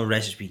original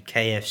recipe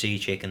KFC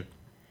chicken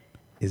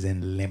is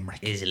in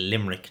Limerick. Is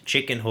Limerick.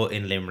 Chicken Hut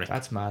in Limerick.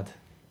 That's mad.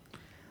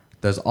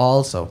 There's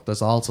also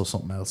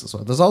something else as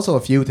well. There's also a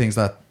few things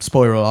that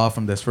spiral off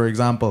from this. For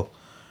example,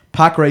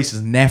 Pat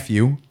Grace's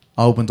nephew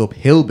opened up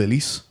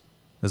Hillbillies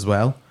as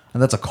well.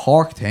 And that's a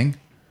Cork thing.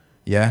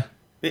 Yeah.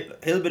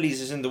 Hillbillies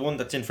is in the one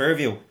that's in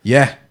Fairview.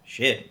 Yeah.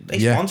 Shit. They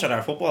sponsored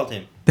our football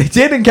team. They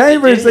did in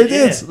Cambridge. They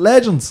did. Yeah.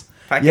 Legends.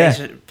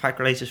 Pat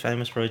Grace's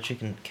Famous Fried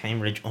Chicken,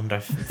 Cambridge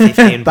under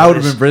 15. That would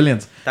have been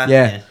brilliant.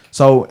 Yeah.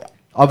 So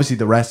obviously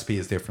the recipe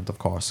is different, of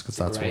course, because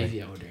that's why.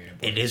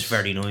 It is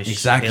very nice.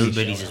 Exactly.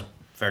 Hillbillies is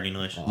very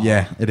nice. Oh.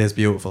 Yeah, it is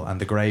beautiful, and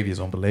the gravy is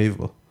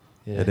unbelievable.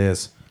 Yeah. It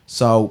is.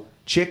 So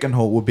Chicken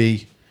Hut would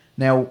be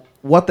now.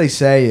 What they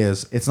say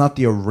is it's not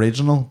the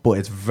original, but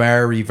it's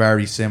very,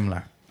 very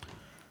similar.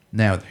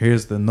 Now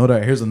here's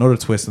another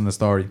twist in the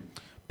story.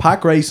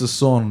 Pat Grace's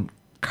son,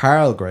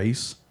 Carl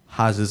Grace,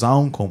 has his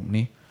own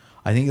company.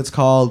 I think it's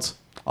called.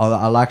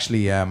 I'll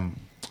actually I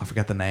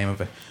forget the name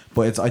of it,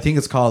 but I think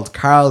it's called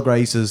Carl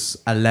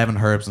Grace's 11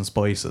 Herbs and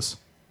Spices,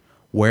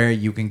 where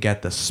you can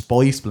get the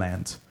spice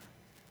blend,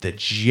 the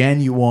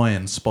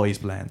genuine spice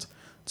blend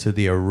to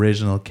the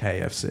original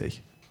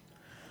KFC.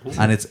 Ooh.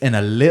 And it's in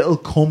a little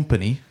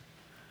company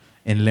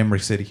in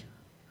Limerick City.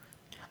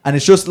 And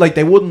it's just like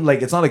they wouldn't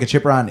like it's not like a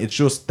chip brand, it's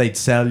just they'd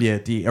sell you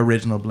the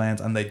original blend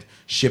and they'd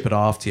ship it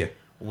off to you.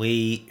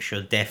 We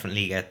should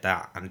definitely get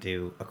that and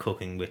do a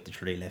cooking with the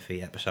Three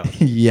Leffy episode.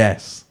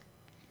 Yes.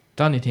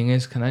 The only thing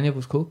is, can any of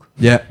us cook?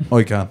 Yeah,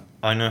 I can.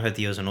 I know how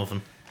to use an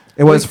oven.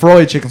 It was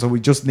fried chicken, so we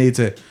just need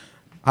to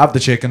have the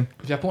chicken.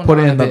 If you're put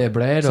in a bit of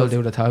bread, I'll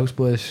do the toast,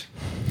 boys.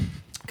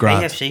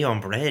 Grand. KFC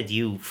on bread,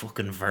 you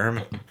fucking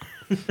vermin.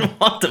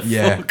 What the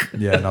fuck?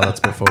 Yeah, no, that's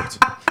a bit fucked.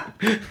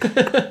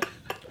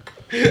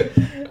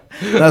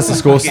 That's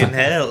disgusting. Fucking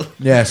hell.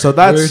 Yeah, so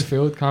that's weird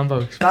food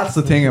combos. That's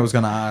the thing I was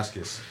gonna ask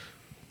is,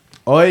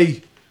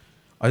 I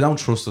don't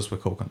trust us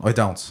with cooking. I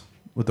don't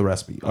with the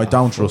recipe. I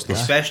don't trust us,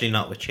 especially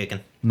not with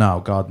chicken.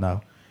 No, God,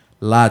 no,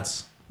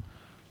 lads.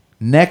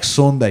 Next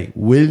Sunday,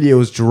 will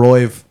you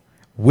drive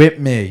with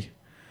me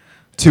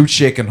to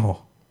Chicken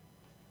Hut?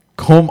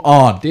 Come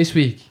on. This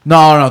week?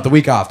 No, the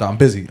week after. I'm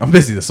busy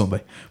this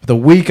Sunday. But the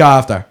week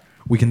after,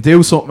 we can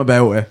do something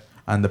about it,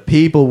 and the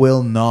people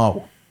will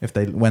know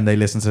when they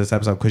listen to this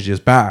episode, because you're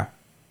better.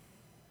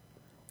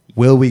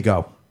 Will we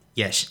go?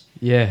 Yes.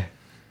 Yeah.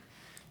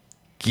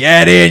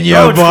 Get in, you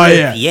Road boy.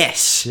 trip,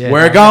 yes. Yeah,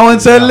 We're that going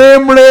was to cool.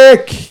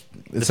 Limerick.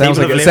 It The sounds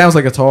people like of it sounds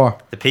like a tour.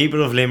 The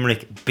people of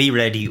Limerick, be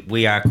ready.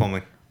 We are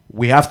coming.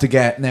 We have to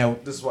get now.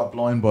 This is what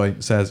Blind Boy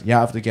says. You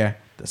have to get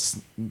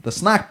the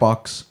snack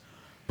box,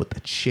 but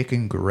the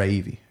chicken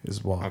gravy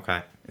is what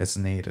Okay. it's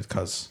needed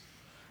because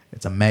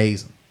it's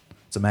amazing.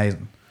 It's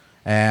amazing.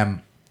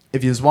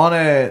 If you just want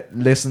to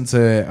listen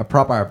to a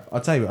proper,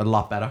 I'd say a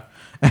lot better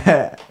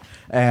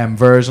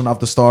version of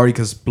the story,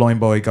 because Blind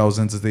Boy goes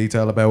into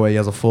detail about it. He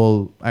has a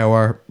full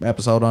hour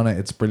episode on it.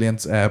 It's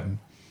brilliant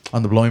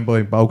on the Blind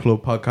Boy Bow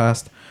Club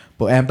podcast.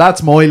 But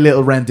that's my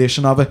little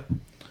rendition of it.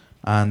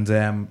 And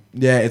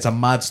yeah, it's a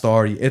mad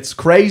story. It's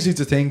crazy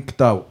to think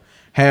though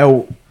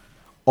how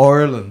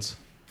Ireland,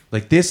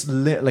 like this,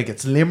 like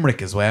it's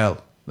Limerick as well.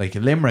 Like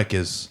Limerick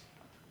is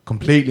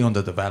completely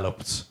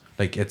underdeveloped.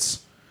 Like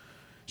it's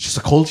just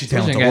a culture town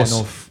Doesn't to get us.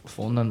 enough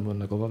funding when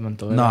the government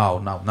does.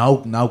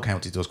 No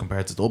county does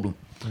compared to Dublin.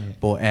 Yeah.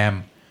 But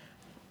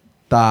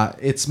that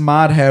it's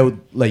mad how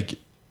like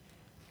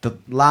the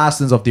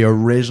lastings of the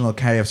original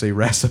KFC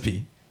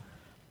recipe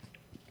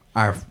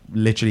are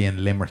literally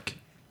in Limerick,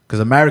 because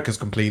America's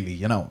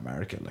completely,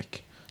 America,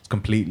 like it's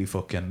completely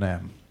fucking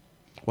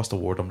what's the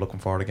word I'm looking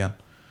for again?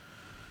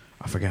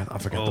 I forget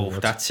the Oh,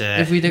 word. that's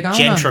If we'd have gone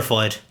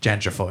gentrified.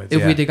 Gentrified. If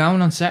yeah. we'd have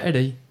gone on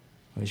Saturday,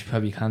 which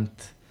probably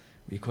can't,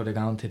 we could have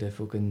gone to the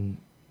fucking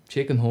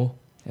chicken hut,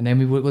 and then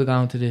we would have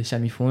gone to the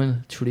semi-final,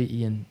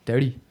 30 and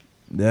 30.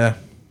 Yeah.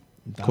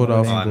 That Could would have.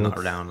 Oh, been I'm good. not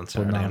around on But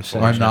Saturday, no,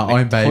 unfortunately. I'm not.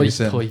 I'm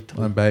babysitting. Tight.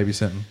 I'm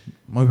babysitting.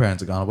 My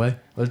parents are gone away.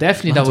 Well,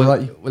 definitely That's that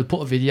alright. we'll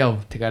put a video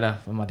together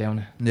when we're down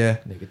there. Yeah.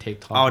 Like a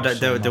TikTok. Oh, or there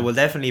something. will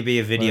definitely be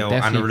a video and a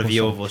definitely put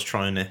review some. of us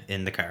trying it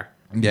in the car.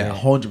 Yeah. Yeah.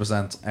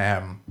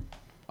 100%.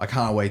 I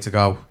can't wait to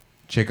go.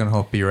 Chicken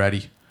Hut, be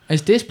ready.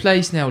 Is this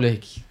place now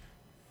like?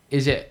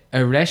 Is it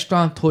a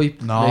restaurant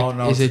type? No, like,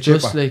 no, Is it it's a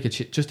just chipper.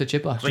 like just a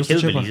chipper? It's like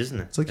Just a Hillbillies, chipper. isn't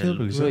it? It's like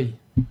Hillbillies.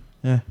 Right.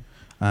 Yeah.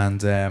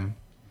 And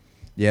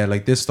yeah,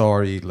 like this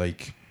story,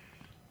 like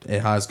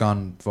it has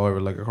gone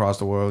viral like across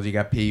the world. You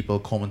get people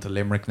coming to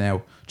Limerick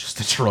now just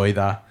to try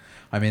that.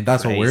 I mean,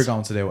 that's what we're Crazy.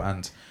 going to do,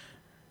 and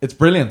it's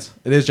brilliant.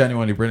 It is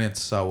genuinely brilliant.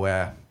 So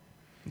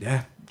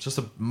yeah, just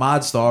a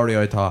mad story.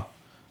 I thought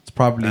it's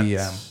probably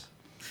That's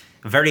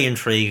very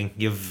intriguing.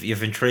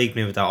 You've intrigued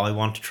me with that. I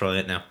want to try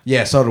it now.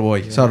 yeah. So do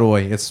I. So do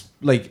I. It's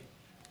like,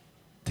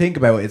 think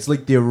about it. It's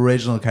like the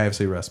original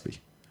KFC recipe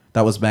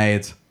that was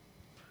made.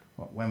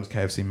 When was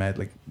KFC made?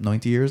 Like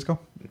 90 years ago,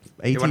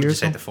 80 You wanted to years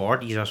say ago. the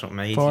 40s or something,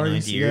 80, 40s,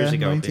 90 years yeah,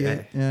 ago.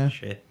 98, yeah.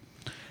 Shit.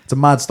 It's a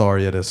mad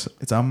story. It is.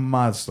 It's a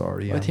mad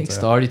story. I and, think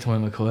story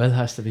time with Coyle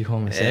has to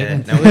become a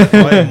segment. now,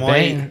 my,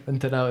 Bang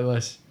into that it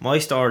was. my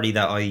story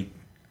that I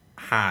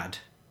had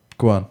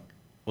Go on.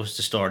 was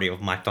the story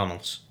of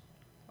McDonald's.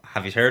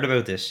 Have you heard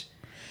about this?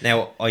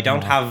 Now I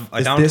don't No. have. I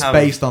Is don't this have.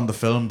 based on the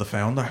film The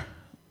Founder?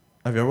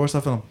 Have you ever watched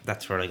that film?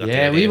 That's where I got. the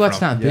Yeah, idea we watched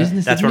from. that in Yeah.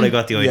 business. That's didn't where I we?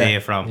 got the Yeah.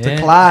 idea from. It's a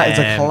Yeah. class. It's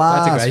a Um,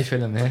 class. That's a great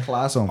film, yeah.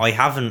 Class one. I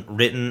haven't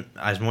written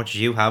as much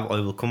as you have. I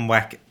will come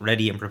back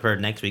ready and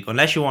prepared next week,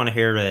 unless you want to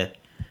hear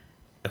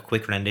a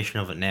quick rendition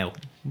of it now.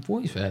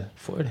 Voice well,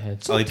 forward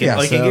head. So- I up can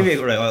to give yourself.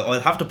 you. Right, I'll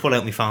have to pull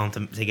out my phone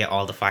to get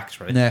all the facts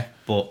right. Yeah.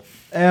 But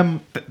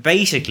Um,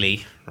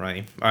 basically,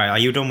 right. All right. Are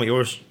you done with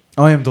yours?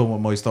 I am done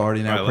with my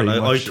story now. Right, pretty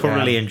well, I much.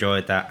 thoroughly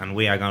enjoyed that, and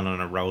we are going on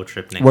a road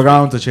trip next We're week.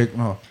 going to Chicken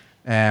Hut.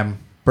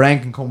 Brian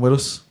can come with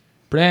us.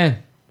 Brian,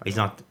 He's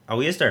not.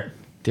 Oh, is there?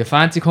 do you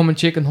fancy coming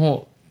chicken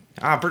hut?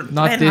 Not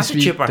Not this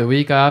week, the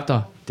week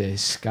after. The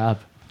scab.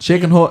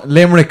 Chicken Hut,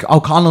 Limerick,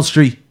 O'Connell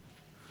Street.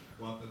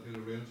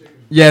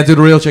 Yeah, do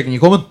the real chicken. You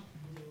coming?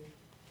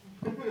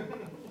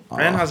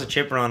 Bren has a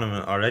chipper on him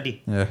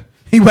already. Yeah.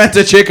 He went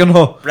to Chicken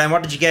Hut. Bren,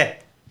 what did you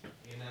get?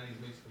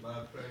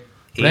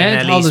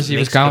 Brian told us he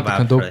was going to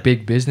conduct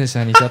big business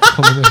and he's had to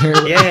come in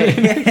here.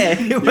 Yeah.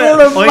 You're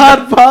a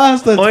mad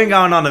bastard. I'm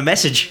going on a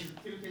message.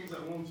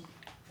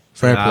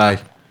 Fair Ah.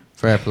 play.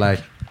 Fair play.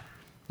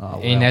 Oh,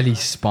 Ain't Nelly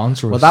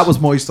sponsor us. well, that was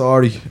my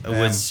story. It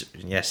was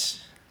yes.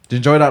 Did you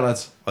enjoy that,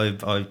 lads?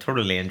 I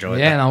thoroughly enjoyed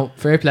Yeah, that. no,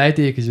 fair play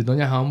to you because you've done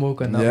your homework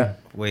and that. Yeah.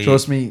 We-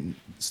 Trust me,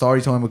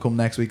 story time will come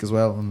next week as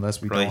well,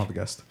 unless we Right. don't have a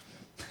guest.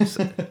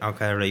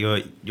 Okay,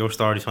 right. Your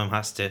story time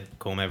has to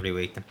come every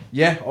week then.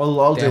 Yeah, I'll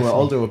do it.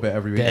 I'll Definitely. do a bit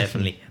every week.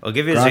 Definitely. I'll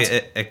give you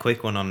Grant. a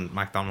quick one on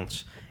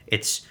McDonald's.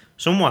 It's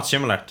somewhat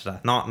similar to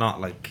that.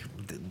 Not like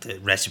the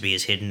recipe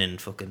is hidden in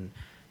fucking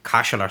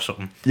Cashel or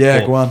something. Yeah,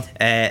 But, go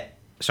on.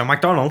 So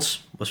McDonald's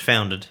was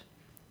founded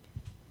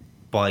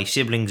by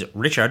siblings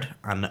Richard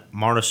and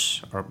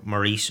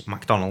Maurice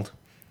McDonald,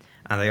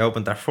 and they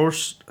opened their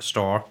first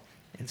store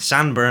in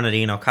San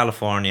Bernardino,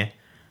 California,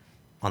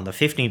 on the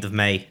 15th of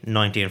May,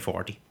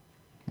 1940.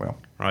 Well,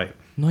 Right,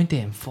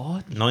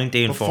 1940.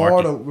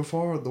 1940.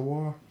 before the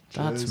war.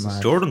 That's Jesus.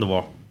 mad. During the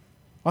war.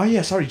 Oh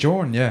yeah, sorry,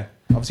 Jordan. Yeah,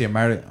 obviously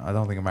America. I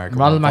don't think America.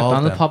 Ronald was involved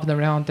McDonald then. popping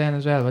around then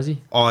as well, was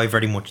he? I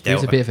very much He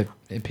was doubt a it. bit of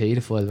a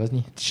paedophile,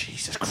 wasn't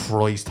Jesus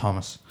Christ,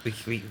 Thomas.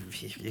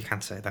 You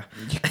can't say that.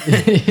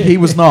 he? He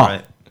was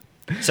not.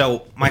 Right.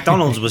 So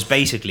McDonald's was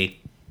basically,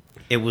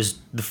 it was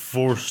the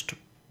first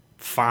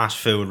fast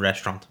food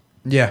restaurant.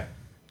 Yeah.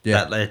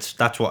 Yeah.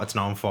 That's what it's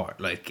known for.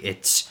 Like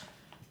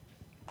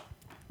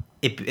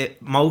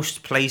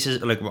most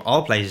places, like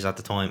all places at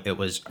the time, it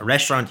was a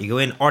restaurant. You go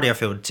in, order your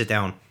food, sit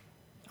down,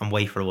 and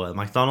wait for a while.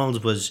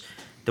 McDonald's was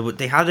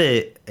they had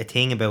a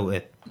thing about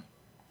it,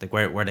 like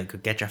where they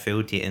could get your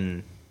food to you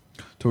in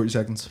 30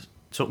 seconds.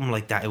 something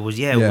like that. It was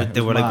Yeah, they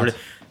it were was like mad.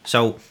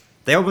 so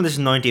they opened this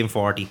in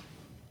 1940.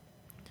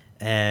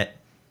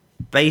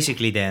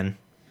 Basically, then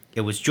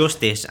it was just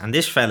this, and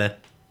this fella,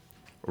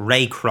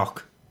 Ray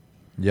Kroc,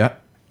 Yeah.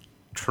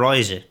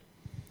 tries it,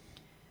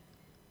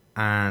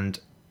 and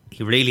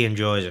he really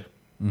enjoys it.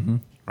 Mm-hmm.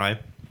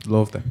 Right.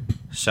 Loved it.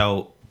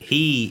 So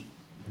he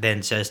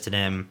then says to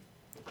them,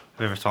 "Have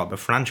you ever thought about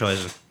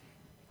franchising?"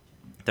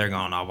 They're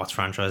going, "Oh, what's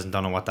franchising?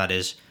 Don't know what that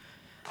is."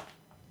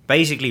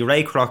 Basically,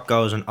 Ray Kroc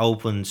goes and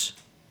opens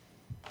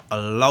a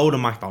load of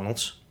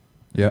McDonald's.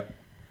 Yeah.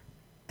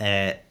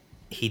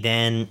 He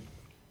then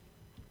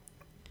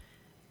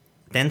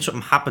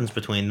something happens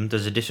between them.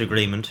 There's a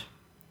disagreement.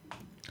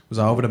 Was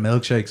that over the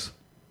milkshakes?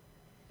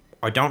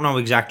 I don't know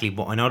exactly,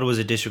 but I know there was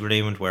a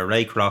disagreement where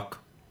Ray Kroc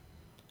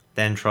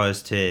then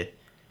tries to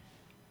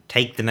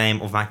take the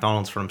name of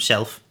McDonald's for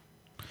himself.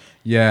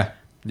 Yeah.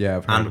 Yeah.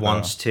 I've heard And about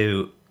wants that.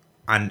 to,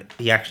 and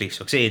he actually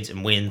succeeds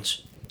and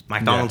wins.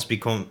 McDonald's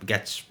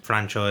gets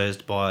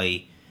franchised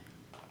by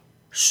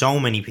so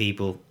many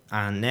people,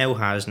 and now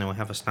I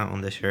have a stat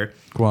on this here.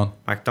 Go on.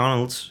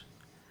 McDonald's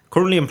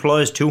currently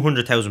employs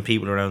 200,000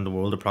 people around the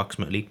world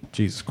approximately,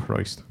 Jesus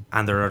Christ.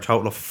 and there are a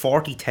total of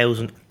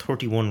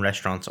 40,031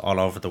 restaurants all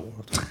over the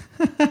world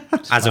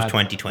as of mad.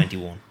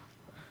 2021.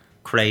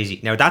 Crazy.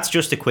 Now that's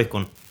just a quick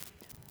one,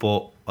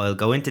 but I'll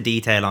go into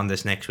detail on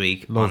this next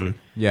week. Lovely.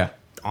 Yeah.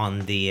 On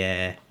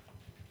the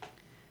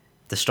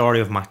story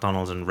of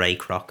McDonald's and Ray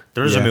Kroc.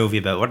 There is a Yeah. movie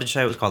about, what did you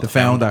say it was called? The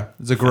Founder.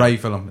 It's a great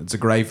film. It's a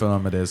great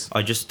film. It is.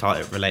 I just thought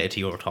it related to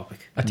your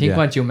topic. I think Yeah.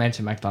 once you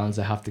mention McDonald's,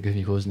 I have to give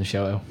my cousin a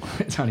shout out.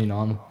 It's only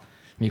normal.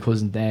 My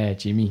cousin there,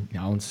 Jimmy, he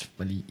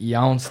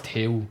owns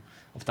two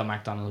of the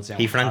McDonald's. out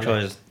He in Tallaght.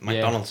 franchised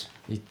McDonald's.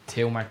 Yeah, he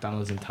two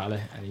McDonald's in Tallaght,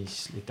 and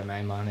he's like the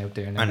main man out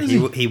there now. And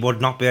he would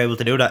not be able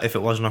to do that if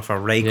it wasn't for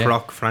Ray Yeah.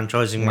 Kroc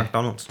franchising Yeah.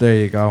 McDonald's. There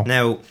you go.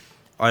 Now,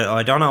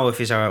 I don't know if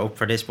he's up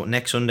for this, but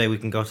next Sunday we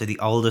can go to the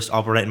oldest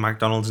operating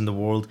McDonald's in the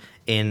world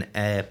in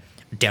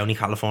Downey,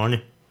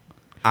 California.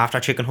 After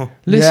Chicken Hut.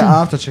 Listen,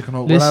 yeah, after Chicken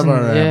Hut, listen,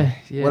 whatever,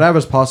 yeah.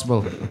 whatever's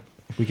possible,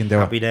 we can do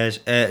Happy it. days.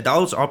 The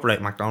oldest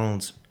operating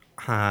McDonald's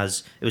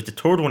it was the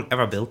third one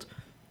ever built,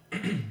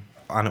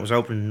 and it was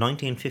opened in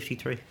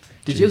 1953.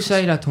 Did you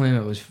say that time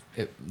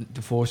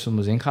the first one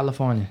was in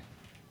California?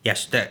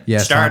 Yes, they Yeah,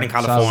 started in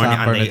San California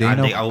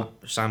Bernardino.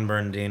 San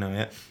Bernardino,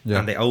 yeah. Yeah.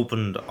 And they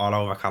opened all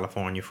over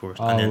California first,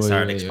 Oh, and then right,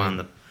 started right,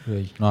 expanding.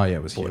 Right. Oh yeah,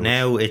 it was But huge.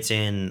 now it's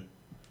in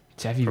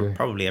It's everywhere.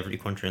 probably every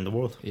country in the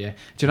world. Yeah.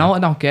 Do you know what I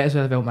don't get as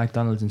well about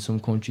McDonald's in some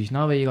countries?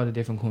 Now where you go to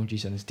different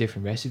countries and it's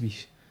different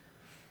recipes.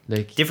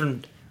 Like,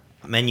 Different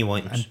menu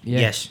items. and, yeah,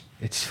 Yes.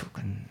 it's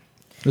fucking...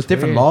 There's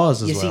different weird.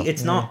 laws as You well. see,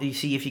 it's not. You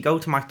see, if you go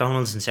to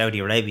McDonald's in Saudi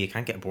Arabia, you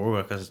can't get a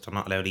burger because they're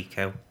not allowed to eat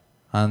cow.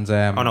 And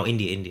Oh no,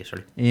 India,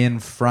 sorry. in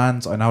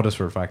France, I know this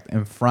for a fact.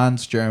 In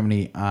France,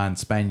 Germany, and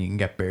Spain, you can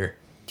get beer.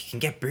 You can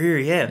get beer,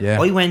 yeah. Yeah.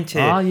 I went to.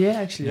 Oh, yeah,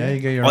 actually. Yeah, you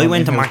get your. I own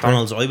went to in-house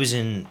McDonald's. I was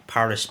in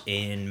Paris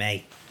in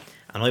May,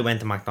 and I went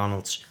to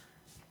McDonald's,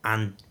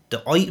 and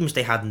the items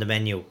they had in the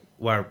menu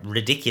were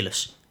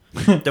ridiculous.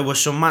 There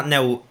was some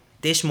now.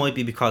 This might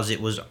be because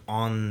it was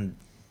on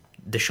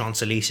the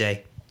Champs Elysees,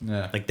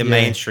 Yeah. like the Yeah.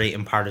 main street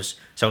in Paris.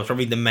 So it's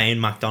probably the main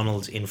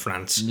McDonald's in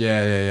France.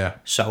 Yeah.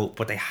 So,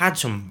 but they had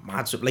some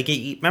mad stuff. Like,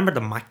 you remember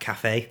the Mac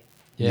Cafe?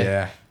 Yeah.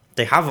 Yeah.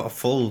 They have a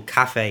full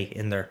cafe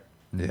in there.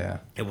 Yeah.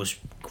 It was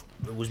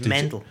Did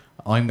mental.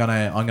 I'm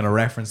gonna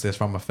reference this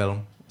from a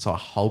film, so I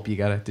hope you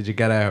get it. Did you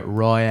get a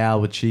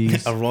Royale with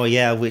cheese? A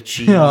Royale with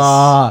cheese.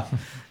 Ah,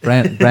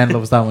 Brent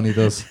loves that when he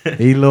does.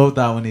 He loved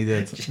that when he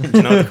did. Do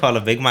you know what they call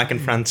a Big Mac in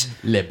France?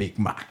 Le Big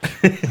Mac.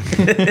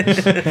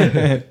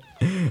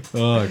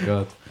 Oh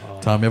god.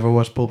 Tom, you ever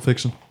watched Pulp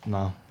Fiction?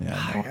 No.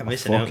 Yeah, I'm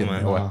missing out, fucking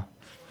man. know it. No.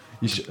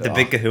 You should, The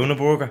Big Kahuna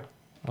Burger.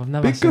 I've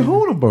never Big seen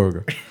Kahuna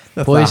Burger.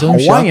 That's Boys, that I'm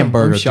Hawaiian shocking,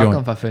 burger I'm shocking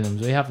joint. for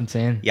films. We haven't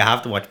seen. You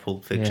have to watch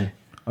Pulp Fiction. Yeah.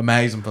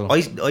 Amazing film. I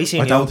I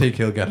seen don't Yoke. think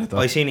he'll get it though.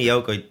 I seen a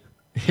yoke. I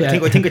Yeah.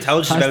 think I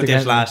told you Has about to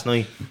this get last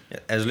night.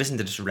 I was listening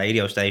to this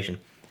radio station,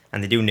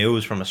 and they do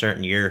news from a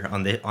certain year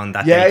on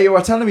that Yeah, day. you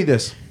were telling me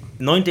this.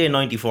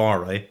 1994,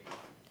 right?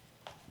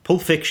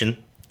 Pulp Fiction,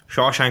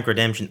 Shawshank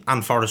Redemption,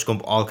 and Forrest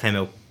Gump all came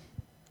out.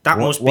 That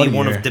What- must be what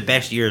one year? of the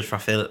best years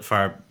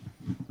for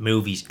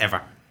movies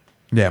ever.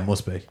 Yeah, it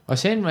must be. I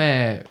seen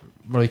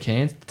Roy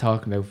Keane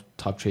talking about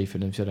top 3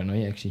 films the other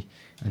night, actually.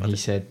 And he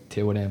said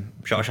 2 of them.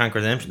 Shawshank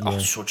Redemption. Oh, Yeah.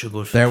 such a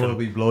good There film. will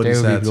be blood. There he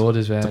Will Be said. Blood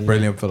as well, It's a yeah.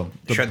 brilliant film.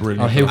 It's a Should- Oh,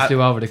 brilliant Who film. I-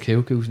 Flew Over the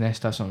Cuckoo's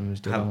Nest or something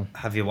was the other one.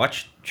 Have you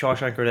watched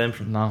Shawshank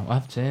Redemption? No, I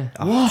haven't seen it.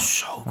 Oh,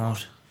 so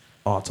good.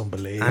 Oh, it's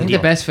unbelievable. I think Andy-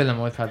 the best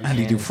film I've probably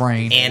Andy seen.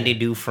 Dufresne. Andy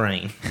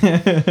Dufresne. I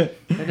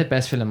think the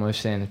best film I've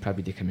seen is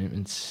probably The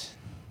Commitments.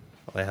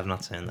 I have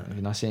not seen that. Have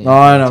you not seen it?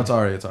 No, no, it's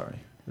alright. It's alright.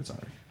 It's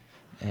alright.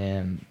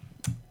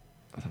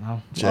 don't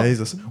know.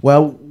 Jesus.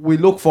 Well, we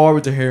look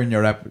forward to hearing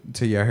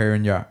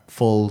your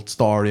full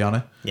story on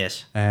it.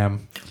 Yes. Well,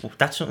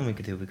 that's something we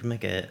could do. We could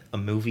make a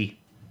movie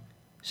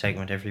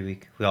segment every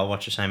week. We all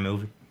watch the same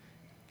movie.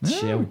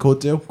 Yeah, we could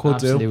do.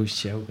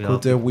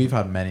 Absolute do. We've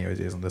had many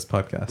ideas on this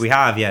podcast. We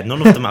have, yeah.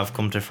 None of them have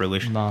come to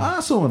fruition. No.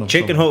 Some of them.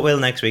 Chicken Hut will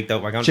next week, though.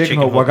 We're going Chicken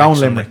to Hut. We're going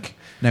next Limerick. Sunday.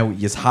 Now,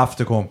 you have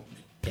to come.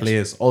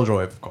 Please. I'll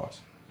drive, of course.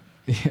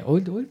 I'll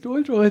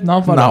drive. No,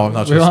 I'm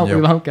not trusting you.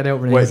 We won't get out.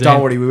 Wait,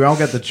 don't worry. We won't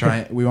get the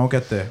train. We won't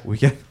get the... We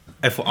get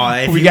a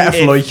flight.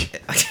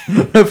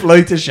 A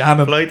flight to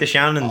Shannon. Flight to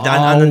Shannon.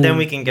 And then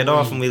we can get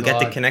off and we'll get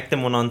the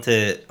connecting one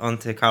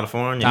onto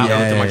California.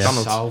 That to was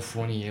McDonald's. so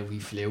funny. Yeah, we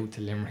flew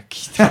to Limerick.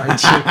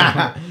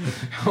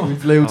 We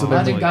flew to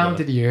Imagine Limerick. going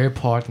to the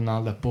airport and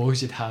all the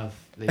buzz you'd have.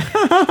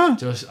 Like,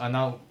 just, I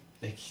know,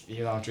 like,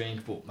 you don't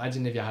drink, but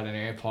imagine if you had an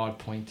airport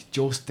point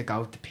just to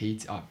go to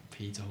Pizza Hut,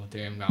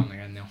 there I'm going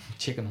again now.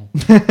 Chicken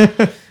Hut.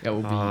 It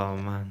would be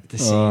Man. the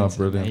scenes.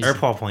 Brilliant. Amazing.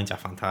 Airport points are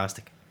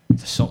fantastic.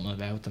 There's something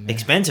about them. Yeah.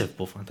 Expensive,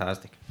 but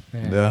fantastic.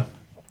 Yeah.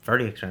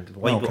 Very expensive.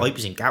 I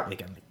was in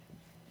Gatwick and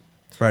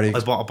Very. I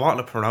bought a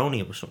bottle of Peroni.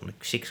 It was something like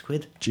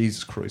 £6.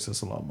 Jesus Christ,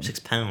 that's a lot of money.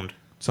 £6.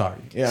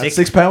 Sorry. Yeah,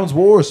 Six- £6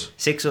 worse.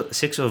 Six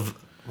of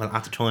well,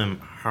 at the time,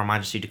 Her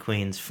Majesty the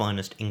Queen's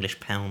finest English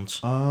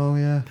pounds. Oh,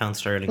 yeah. Pound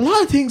sterling. A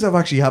lot of things have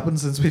actually happened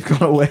since we've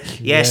gone away.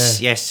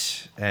 Yes.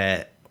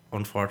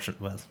 Unfortunate.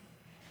 Well,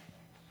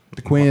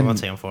 The Queen. I won't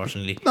say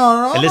unfortunately.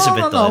 No,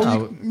 Elizabeth no.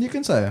 died. You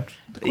can say it.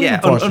 The Queen Yeah,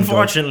 unfortunately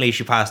unfortunately,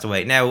 she passed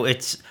away. Now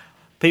it's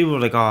people are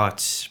like, oh,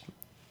 it's.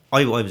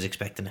 I was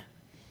expecting it.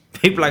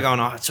 People are going,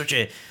 oh, it's such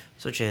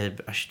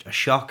a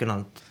shock and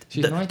all.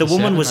 The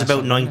woman was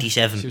about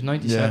 97. She was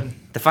 97. Yeah.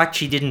 The fact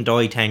she didn't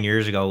die 10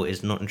 years ago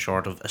is nothing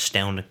short of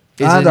astounding.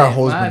 And her it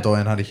husband mad?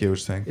 dying had a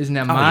huge thing. Isn't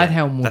it mad yeah.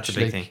 how That's much, a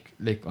big thing.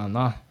 like, I'm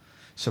not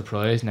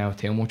surprised now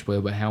too much,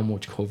 but how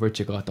much coverage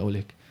you got though,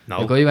 like.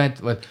 No. Like I went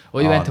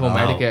to no.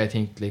 America, I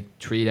think, like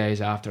 3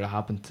 days after it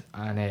happened,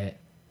 and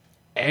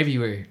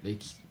everywhere,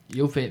 like,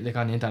 you'll fit, like,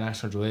 on the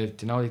International Drive,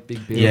 do you know, like,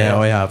 big building? Yeah,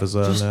 I have as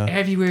well. Just Yeah.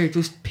 everywhere,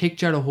 just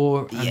picture of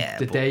her and Yeah,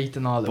 the date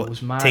and all, it But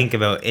was mad. think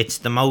about it, it's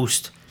the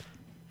most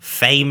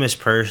famous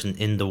person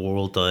in the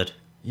world died.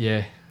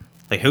 Yeah.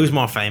 Like, who's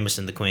more famous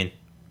than the Queen?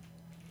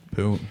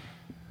 Putin.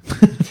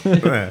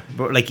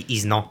 But like,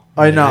 he's not.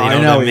 I know You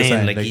what I you're mean?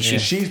 saying. Like, Like,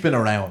 she's been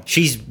around.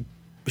 she's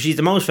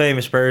the most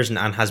famous person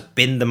and has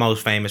been the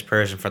most famous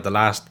person for the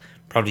last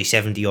probably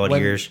 70 odd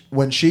years.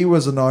 When she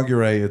was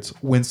inaugurated,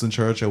 Winston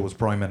Churchill was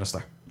Prime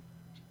Minister.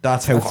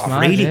 That's how Oh,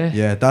 far. really?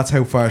 Yeah, that's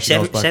how far she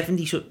goes back.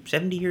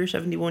 70 years,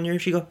 71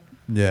 years she got.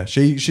 Yeah,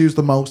 she was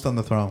the most on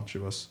the throne. She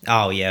was.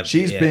 Oh yeah,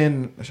 She's yeah.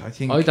 been. I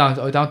think. I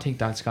don't think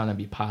that's gonna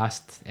be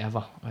passed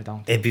ever. I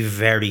don't. It'd be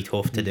very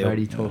tough to do.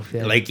 Very tough.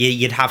 Yeah. Like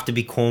you'd have to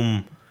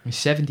become.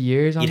 70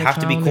 years. On You'd the have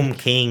to throne, become like.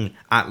 king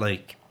at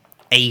like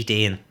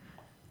 18,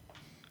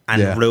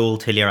 and Yeah. rule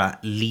till you're at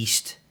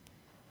least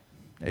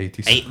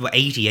 80s.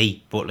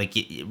 88. But like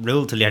you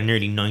rule till you're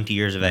nearly 90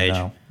 years of age.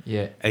 No.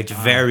 Yeah. It's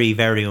very,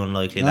 very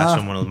unlikely that Nah,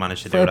 someone will manage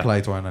to do Fair that.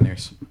 play to her,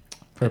 anyways.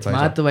 Fair It's play to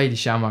mad her. the way the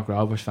Shamrock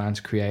Rovers fans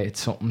created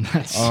something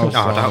that's. Oh,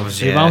 that was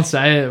You won't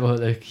say it, but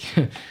like.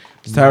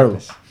 It's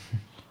terrible.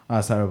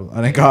 That's terrible.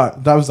 And it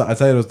got I'd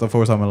say it was the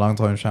first time in a long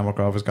time Shamrock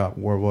Rovers got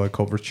worldwide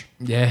coverage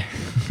Yeah.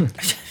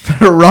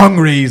 for the wrong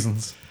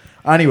reasons.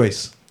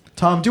 Anyways,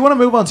 Tom, do you want to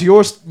move on to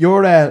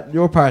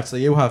your parts that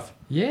you have?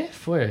 Yeah,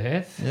 fire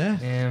ahead.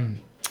 Yeah.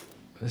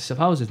 I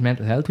suppose it's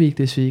Mental Health Week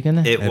this week, isn't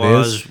it? It It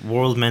was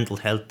World Mental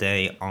Health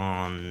Day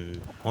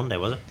on Monday,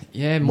 was it?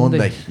 Yeah,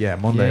 Monday. Yeah,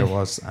 Monday Yeah. it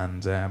was,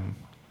 and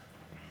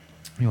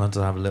you wanted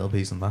to have a little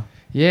piece on that.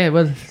 Yeah,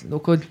 well,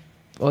 look,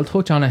 I'll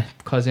touch on it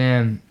because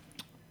I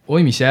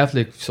myself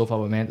like suffer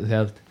with mental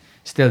health,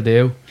 still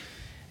do,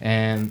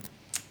 and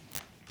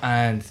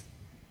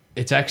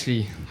it's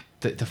actually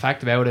the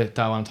fact about it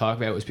that I want to talk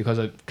about is because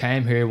I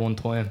came here one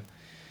time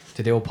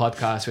to do a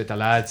podcast with the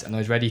lads and I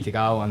was ready to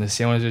go, and as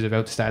soon as I was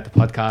about to start the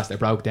podcast I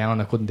broke down.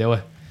 I couldn't do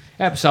it.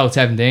 Episode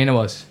 17 it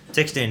was.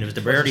 16. It was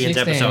the Brilliant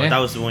 16, episode. yeah. That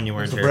was the one you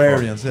weren't The here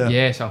Brilliants, yeah.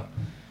 Yeah, so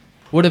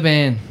would have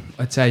been,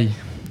 I'd say,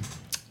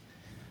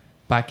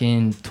 back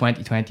in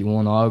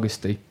 2021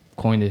 August, I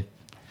kind of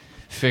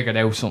figured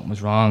out something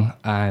was wrong,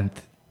 and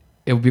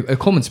it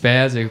come in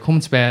spells. It come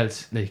in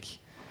spells like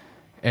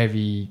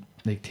every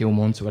like 2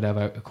 months or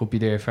whatever. It could be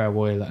there for a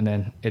while, and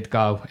then it'd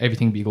go.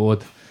 Everything be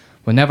good.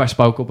 But never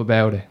spoke up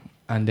about it.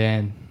 And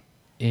then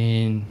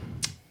in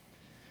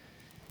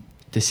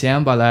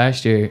December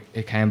last year,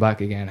 it came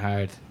back again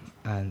hard.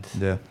 And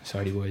Yeah.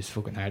 sorry, boys,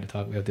 fucking hard to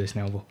talk about this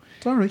now, but.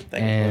 Sorry. for.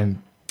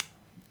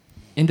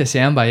 In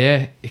December,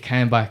 yeah, it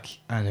came back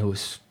and it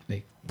was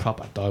like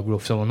proper dog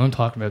rough. So when I'm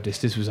talking about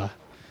this was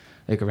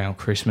like around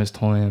Christmas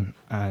time,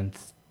 and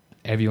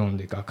everyone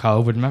like, got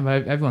COVID. Remember,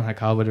 everyone had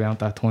COVID around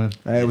that time.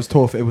 It was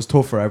tough. It was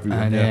tough for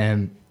everyone.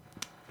 And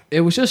yeah.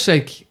 it was just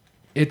like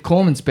it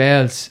come in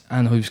spells,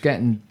 and I was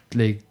getting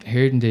like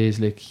hearing days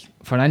like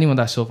for anyone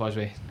that suffers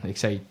with like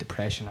say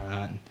depression or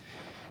that. And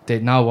they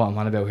know what I'm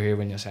on about here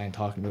when you're saying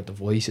talking about the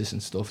voices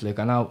and stuff. Like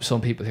I know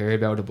some people hear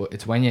about it, but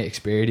it's when you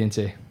experience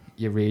it,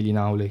 you really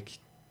know like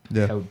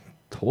Yeah. how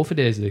tough it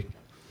is, like.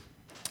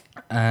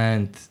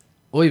 And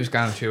I was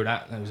going through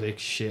that, and I was like,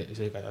 shit, I was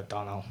like, I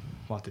don't know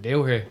what to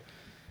do here.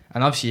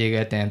 And obviously you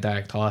get them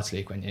dark thoughts,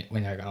 like when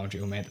you're going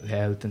through mental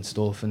health and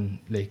stuff, and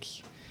like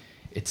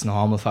it's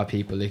normal for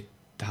people like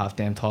to have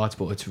them thoughts,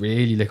 but it's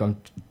really like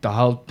the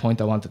whole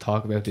point I want to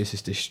talk about this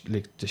is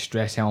to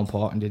stress how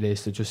important it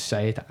is to just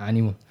say it to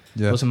anyone.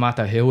 Yeah. Doesn't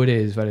matter who it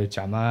is, whether it's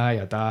your ma,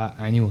 your dad,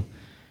 anyone.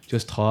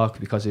 Just talk,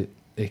 because it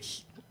like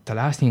the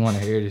last thing you want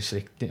to hear is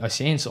like I was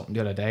saying something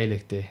the other day,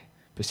 like the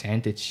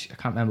percentage, I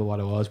can't remember what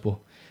it was, but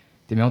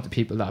the amount of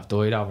people that have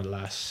died over the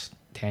last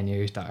 10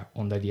 years that are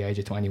under the age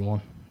of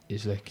 21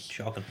 is like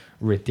shocking,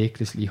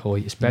 ridiculously high,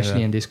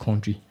 especially in this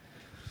country.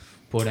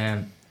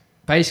 But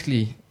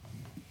basically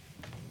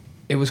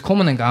it was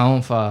coming and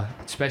going for,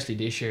 especially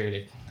this year,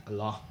 like a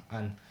lot.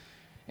 And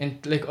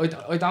like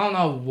I don't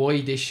know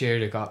why this year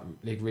it got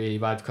like really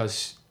bad,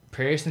 because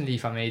personally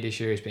for me this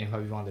year has been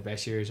probably one of the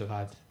best years I've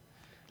had,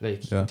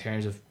 like in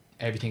terms of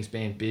everything's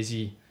been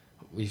busy.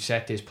 We've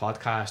set this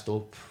podcast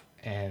up,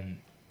 and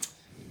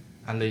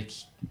like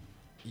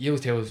you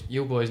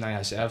boys know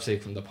yourselves,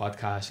 like from the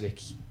podcast,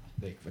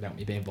 like without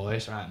me being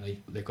biased or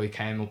anything, like I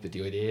came up with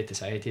the idea to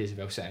say it is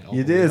about setting up.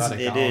 You did.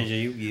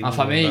 And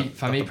for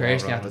me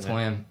personally at the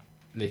time,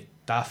 like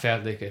that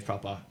felt like a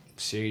proper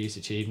serious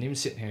achievement. Even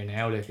sitting here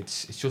now, like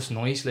it's just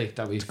nice, like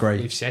that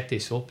we've set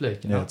this up,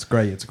 like, you know? It's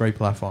great. It's a great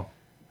platform.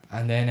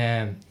 And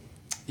then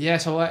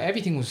so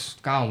everything was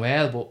going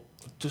well, but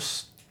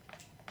just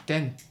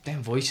them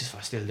voices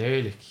were still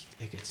there, like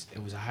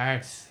it was a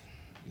hard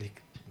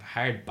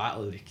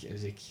battle, like it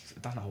was like I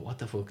don't know what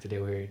the fuck to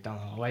do here, don't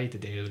know a way to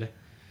deal with it.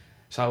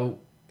 So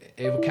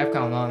it kept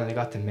going on, and I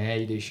got to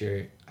May this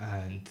year,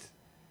 and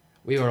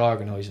we were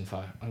organising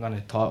for, I'm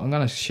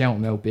gonna shout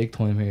him out big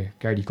time here,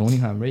 Gardy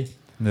Cunningham, right?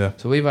 Yeah.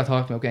 So we were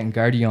talking about getting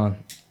Gardy on,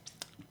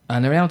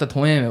 and around the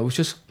time it was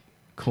just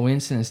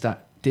coincidence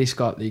that this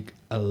got like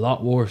a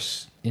lot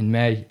worse in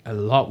May, a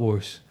lot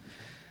worse.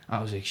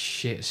 I was like,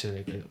 shit, so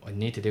like I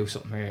need to do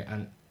something here.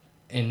 And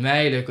in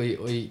May, like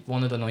I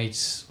one of the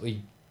nights I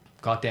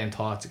got them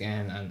thoughts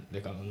again, and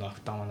like I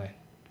don't want to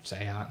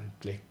say that and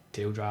like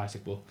too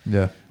drastic, but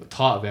I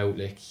thought about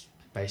like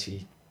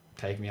basically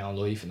taking my own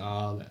life and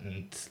all,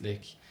 and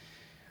like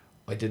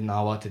I didn't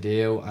know what to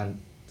do,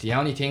 and the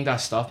only thing that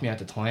stopped me at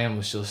the time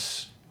was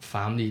just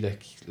family,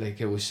 like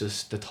it was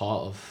just the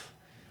thought of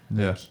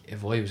like,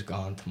 if I was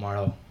gone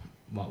tomorrow,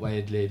 what way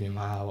I'd leave my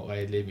ma, what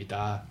way I'd leave my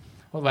dad,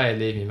 what way I'd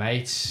leave my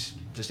mates,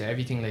 just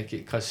everything, like,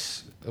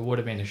 because it would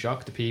have been a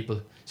shock to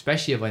people,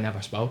 especially if I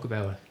never spoke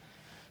about it.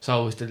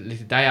 So it was the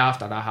day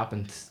after that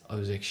happened, I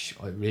was like,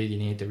 I really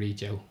need to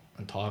reach out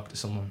and talk to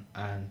someone.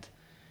 And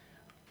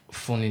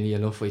funnily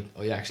enough,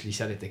 I actually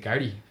said it to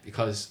Gary,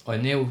 because I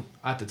knew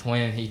at the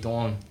time he'd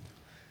done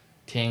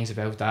things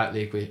about that,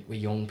 like with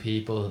young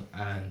people,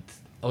 and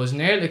I was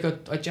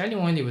I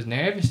genuinely was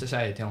nervous to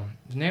say it to him.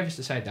 I was nervous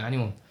to say it to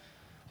anyone.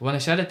 But when I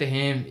said it to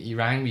him, he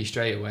rang me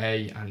straight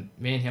away, and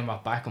me and him were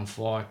back and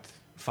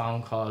forth,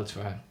 phone calls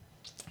for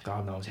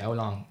God knows how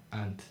long,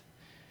 and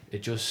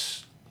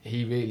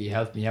he really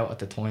helped me out at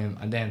the time.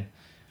 And then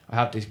I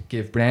have to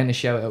give Bren a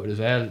shout out as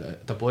well.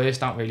 The boys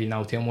don't really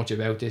know too much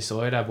about this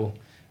either, but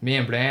me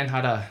and Bren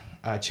had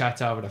a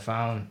chat over the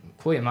phone,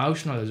 quite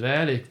emotional as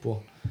well, like, but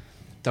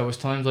there was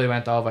times I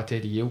went over to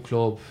the youth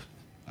club,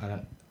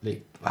 and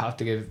like I have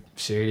to give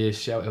serious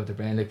shout out to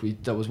Bren,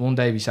 like there was one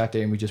day we sat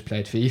there and we just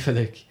played FIFA,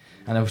 like,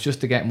 and it was just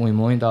to get my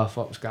mind off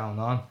what was going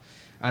on.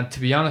 And to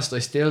be honest, I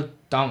still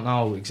don't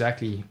know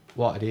exactly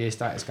what it is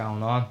that is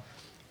going on,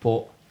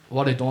 but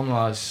what I done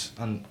was,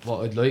 and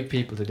what I'd like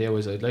people to do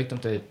is, I'd like them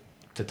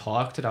to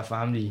talk to their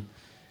family,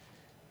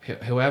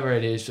 whoever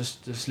it is,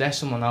 just let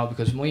someone know,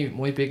 because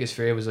my biggest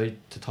fear was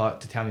to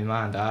tell my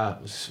mum and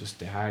dad was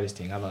the hardest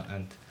thing ever,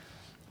 and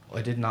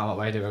I didn't know what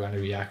way they were going to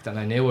react, and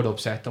I knew it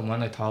upset them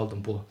when I told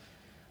them, but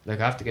like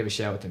I have to give a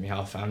shout out to my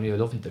whole family. I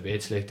love them to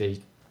bits, like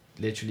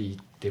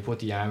they put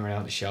the arm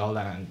around the shoulder,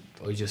 and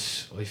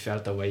I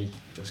felt the weight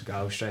just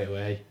go straight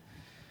away.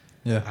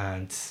 Yeah.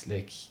 And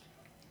like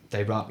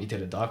they brought me to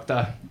the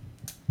doctor.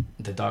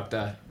 The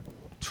doctor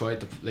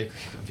tried to, like,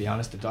 to be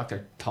honest, the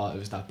doctor thought it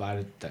was that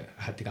bad that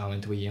I had to go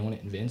into a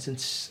unit in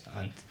Vincent's,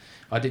 and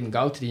I didn't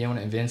go to the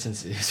unit in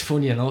Vincent's. It's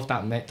funny enough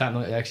that night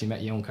I actually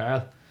met you and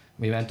Carl.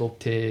 We went up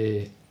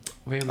to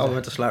we went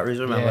to Slattery's,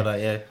 I remember that,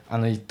 yeah.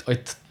 And I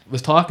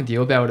was talking to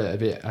you about it a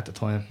bit at the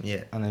time.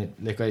 Yeah. And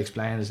I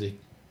explained as like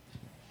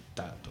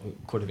that I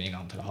could have been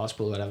going to the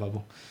hospital or whatever,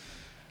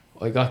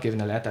 but I got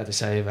given a letter to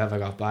say if I ever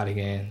got bad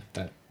again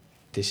that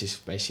this is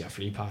basically a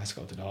free pass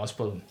to go to the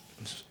hospital.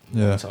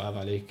 Yeah.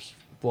 Whatsoever, like,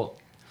 but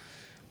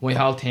my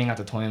whole thing at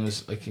the time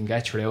was I can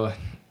get through it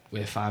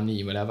with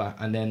family, whatever.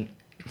 And then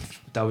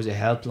there was a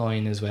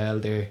helpline as well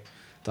there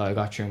that I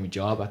got through my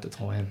job at the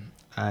time,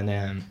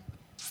 and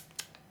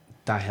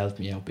that helped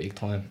me out big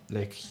time.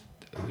 Like,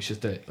 it was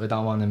just I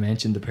don't want to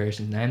mention the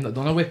person's name that I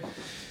done it with,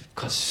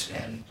 because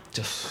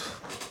just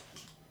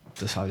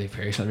all the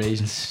personal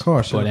reasons. Of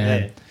course, but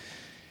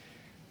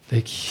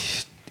like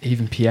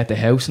even P at the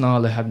house and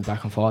all, I had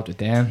back and forth with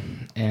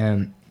them.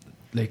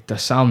 like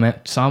there's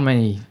so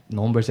many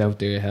numbers out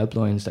there,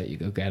 helplines that you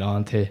could get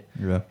on to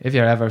if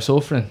you're ever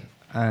suffering.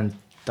 And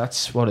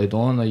that's what I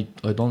done.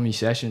 I done my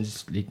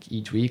sessions like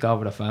each week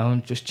over the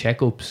phone, just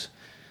checkups.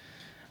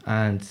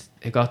 And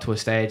it got to a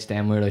stage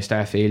then where I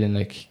started feeling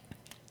like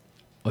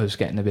I was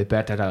getting a bit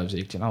better. That I was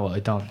like, you know what, I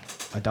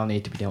don't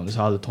need to be doing this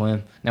all the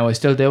time. Now I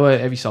still do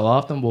it every so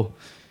often, but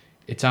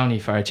it's only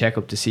for a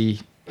checkup to see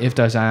if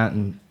there's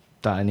anything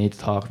that I need to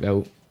talk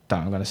about, that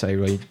I'm going to say,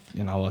 right,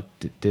 you know what,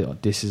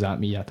 this is at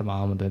me at the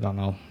moment, I don't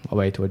know a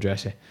way to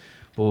address it.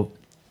 But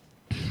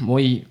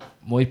my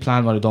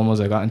plan, what I done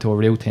was I got into a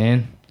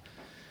routine,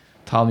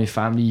 told my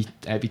family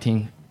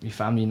everything. My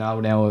family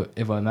now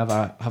if I'm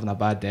ever having a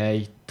bad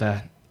day,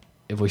 that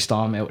if I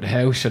storm out the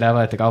house or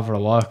whatever to go for a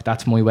walk,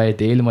 that's my way of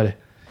dealing with it.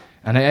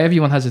 And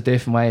everyone has a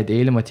different way of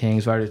dealing with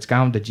things, whether it's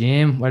going to the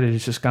gym, whether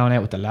it's just going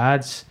out with the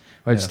lads,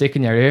 whether it's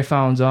sticking your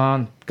earphones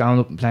on, going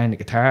up and playing the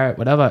guitar,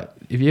 whatever.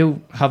 If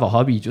you have a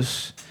hobby,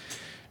 just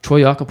try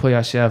to occupy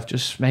yourself.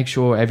 Just make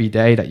sure every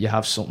day that you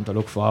have something to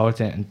look forward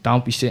to, and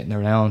don't be sitting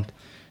around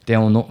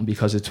doing nothing,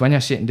 because it's when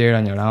you're sitting there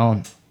on your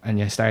own and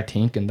you start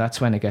thinking,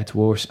 that's when it gets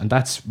worse. And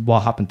that's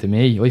what happened to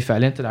me. I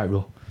fell into that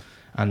rut,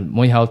 and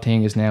my whole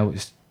thing is now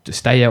is to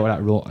stay out of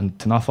that rut and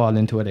to not fall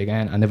into it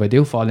again. And if I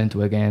do fall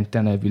into it again,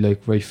 then I'd be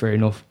like, right, fair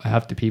enough, I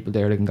have the people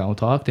there that can go and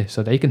talk to,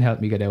 so they can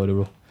help me get out of the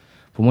rut.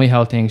 But my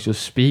whole thing is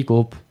just speak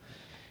up.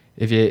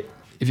 If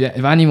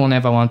anyone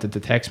ever wanted to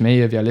text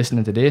me, if you're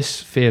listening to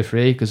this, feel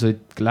free, because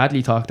I'd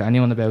gladly talk to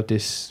anyone about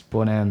this.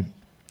 But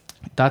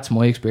that's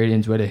my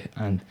experience with it,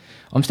 and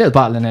I'm still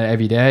battling it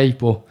every day,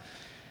 but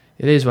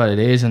it is what it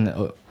is, and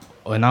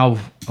I know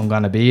I'm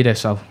gonna beat it,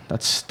 so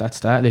that's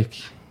that.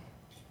 Like,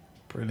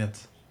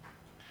 brilliant.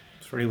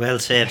 It's very well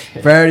said.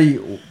 Very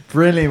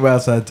brilliant, well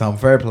said, Tom.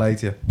 Fair play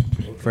to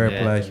you. Fair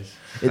play.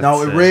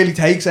 It really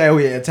takes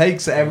out. It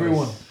takes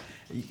everyone.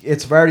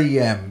 It's very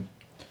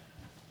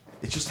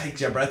it just takes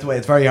your breath away.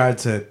 It's very hard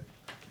to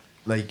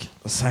like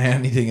say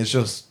anything. It's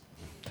just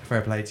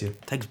fair play to you.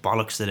 It takes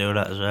bollocks to do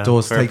that as well. It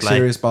does take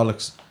serious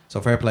bollocks. So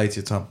fair play to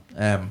you, Tom.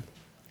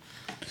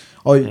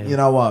 You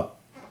know what?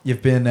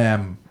 You've been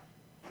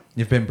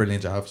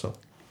brilliant to have. So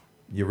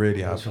you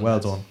really have. Well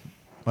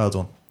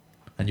done.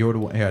 And you're the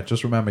one. Here,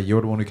 just remember,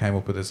 you're the one who came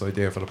up with this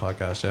idea for the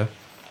podcast. Yeah,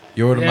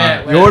 you're the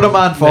man. Well, you're the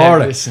man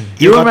for it. Listen,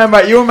 You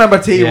remember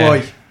Ty.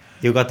 Yeah.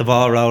 You got the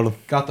ball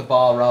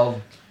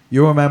rolling.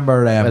 You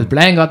remember well,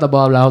 Blaine got the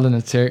ball rolling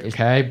at Circle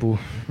K, but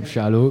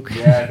Shaluk.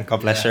 Yeah.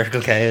 God bless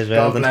Circle K as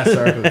well. God bless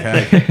Circle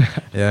K.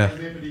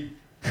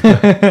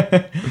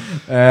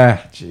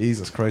 Yeah.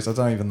 Jesus Christ, I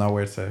don't even know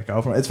where to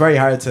go from. It's very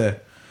hard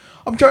to.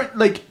 I'm trying,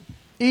 like,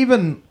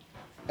 even.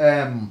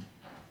 I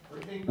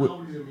think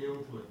nobody's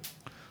immune to it.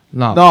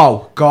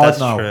 No, God, That's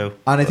no. true.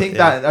 And I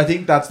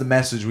think that's the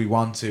message we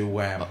want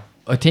to.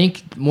 I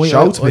think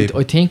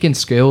I think in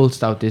schools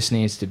though this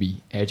needs to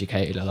be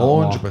educated a lot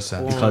more.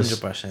 100%. Because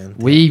 100%.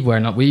 we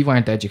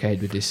weren't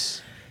educated with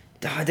this.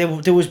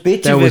 There was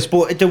bits of it,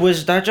 but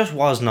there just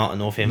was not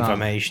enough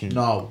information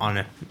on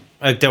it.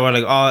 Like, they were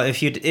like, oh,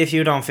 if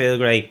you don't feel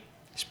great,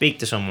 speak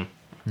to someone.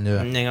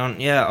 Yeah. And they're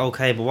going, yeah,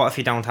 okay, but what if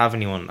you don't have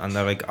anyone? And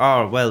they're like,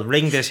 oh, well,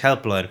 ring this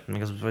helpline.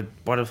 Because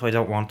what if I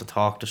don't want to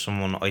talk to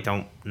someone I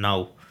don't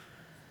know?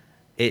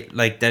 It,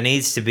 like, there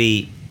needs to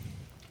be.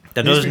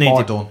 There does need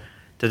more to done.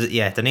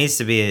 There needs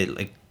to be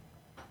like,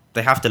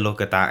 they have to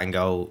look at that and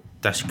go,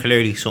 there's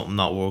clearly something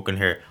not working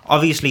here.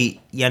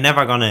 Obviously, you're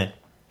never gonna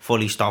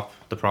fully stop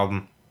the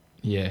problem.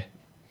 Yeah.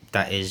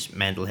 That is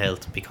mental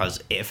health,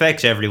 because it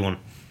affects everyone.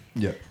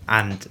 Yeah.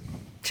 And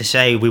to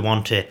say we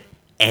want to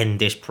end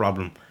this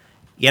problem,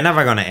 you're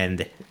never gonna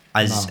end it.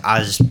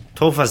 As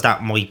tough as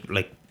that might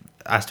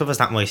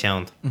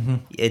sound,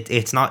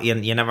 it's not.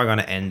 You're never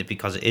gonna end it,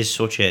 because it is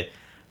such a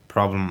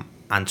problem,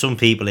 and some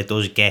people it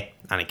does get.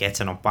 And it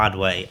gets in a bad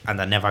way, and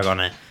they're never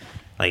gonna,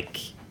 like,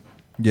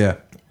 they're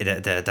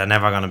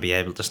never gonna be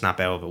able to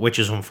snap out of it, which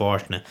is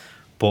unfortunate.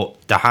 But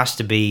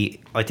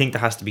I think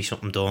there has to be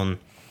something done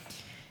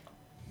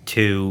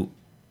to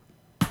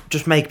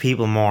just make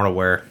people more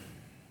aware.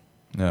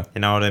 Yeah,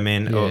 you know what I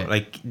mean. Yeah. Or,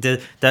 like,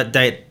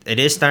 it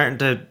is starting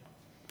to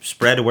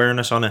spread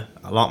awareness on it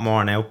a lot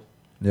more now.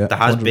 Yeah, there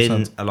has 100%.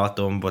 been a lot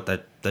done, but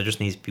there just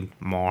needs to be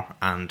more.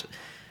 And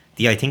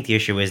I think the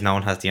issue is no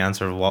one has the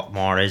answer of what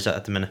more is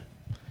at the minute.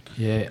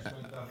 Yeah. That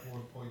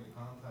fourth point of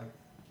contact,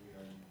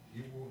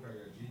 you work at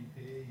your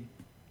GP,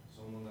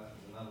 someone that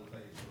is an adult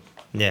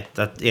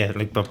patient.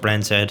 Like what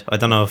Brent said. I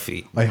don't know if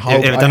I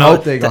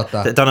hope they got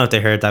that. I don't know if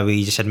they heard that.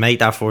 We just said make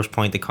that first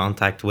point of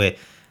contact with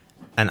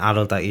an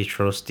adult that you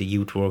trust, the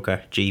youth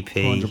worker,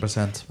 GP.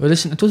 100%. Well,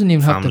 listen, it doesn't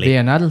even have to Family. be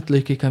an adult.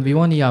 Like, it can be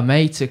one of your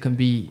mates. It can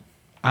be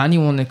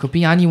anyone. It could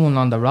be anyone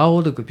on the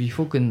road. It could be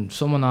fucking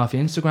someone off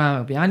Instagram. It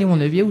could be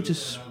anyone. If you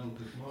just,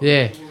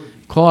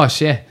 of course,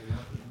 yeah.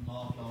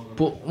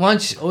 But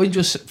once I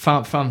just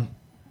from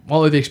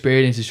what I've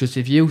experienced, it's just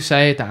if you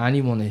say it to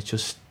anyone, it's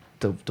just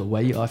the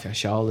weight off your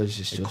shoulders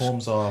is just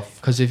comes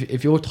off. Because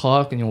if you're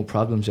talking your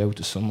problems out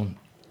to someone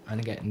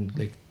and getting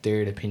like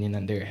their opinion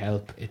and their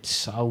help,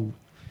 it's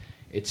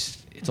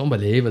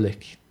unbelievable.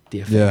 Like, the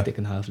effect it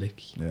can have.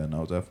 Like, yeah,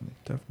 no,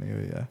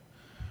 definitely, yeah,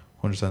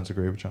 100%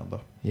 agree with you on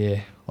that.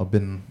 Yeah, I've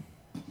been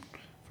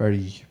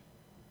very,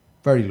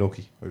 very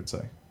lucky, I would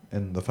say,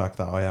 in the fact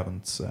that I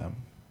haven't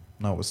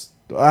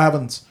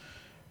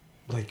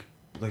like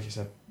you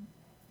said.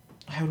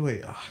 How do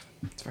I?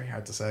 It's very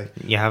hard to say.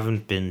 You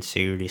haven't been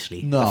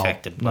seriously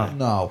affected by it.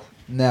 No,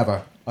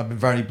 never. I've been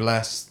very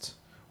blessed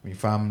with my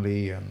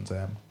family, and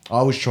I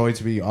always strive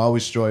to be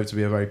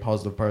a very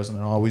positive person,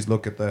 and always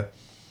look at the,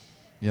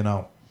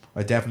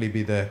 I definitely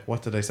be the,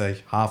 what did I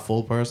say, half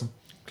full person.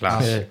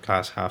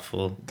 Glass half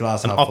full.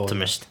 Glass An half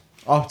optimist.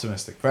 full.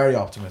 Optimistic, very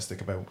optimistic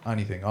about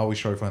anything. Always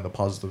try to find the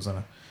positives in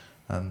it,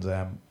 and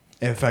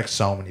it affects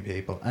so many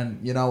people.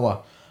 And you know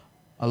what?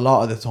 A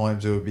lot of the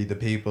times it would be the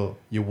people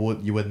you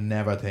would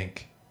never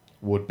think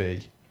would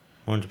be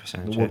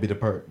 100%. would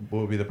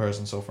be the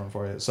person suffering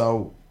for it.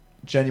 So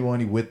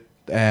genuinely, with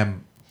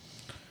from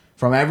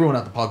everyone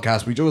at the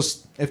podcast, we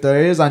just, if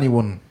there is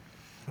anyone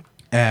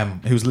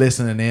who's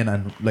listening in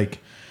and like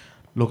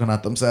looking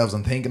at themselves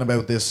and thinking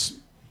about what's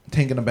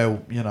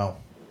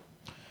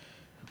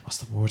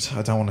the word?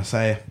 I don't want to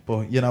say it,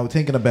 but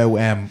thinking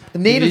about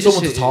needing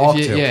someone to talk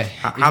to. Yeah,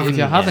 if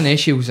you're having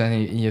issues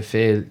and you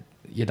feel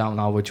you don't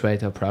know which way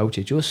to approach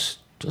it, just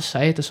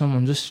say it to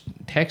someone. Just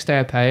text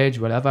their page,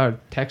 whatever.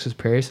 Text us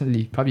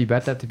personally. Probably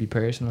better to be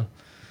personal.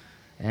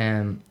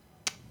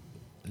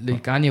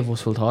 Like any of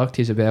us will talk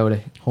to you about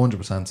it.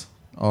 100%.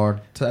 Or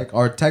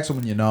text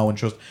someone and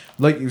trust.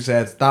 Like you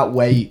said, that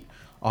weight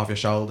off your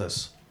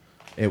shoulders,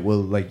 it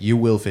will, like, you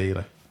will feel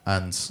it,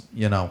 and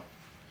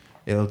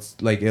it'll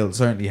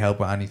certainly help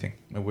with anything.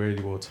 It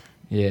really would.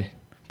 Yeah,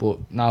 but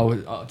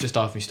now just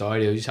off my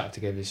story, I just have to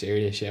give a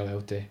serious shout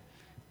out to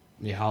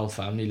my whole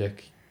family,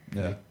 like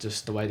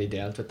just the way they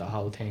dealt with the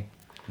whole thing,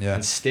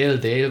 and still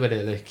deal with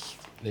it,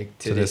 like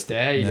to this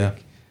day,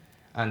 like,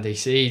 and they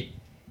see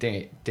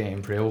the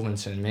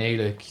improvements in me,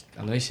 like,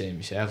 and I say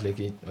myself, like,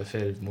 I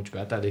feel much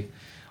better. Like,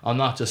 I'm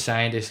not just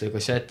saying this, like I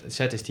said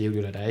this to you the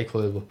other day,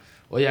 Kyle, but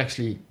I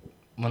actually,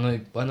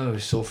 when I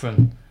was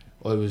suffering,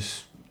 I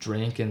was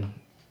drinking,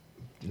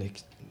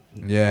 like,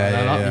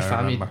 a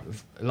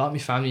lot of my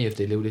family, if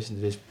they do listen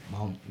to this,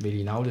 won't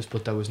really know this,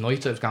 but there was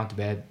nights I was going to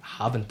bed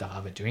having to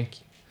have a drink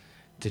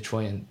to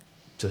try and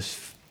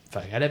just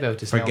forget about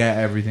this. Forget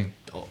everything.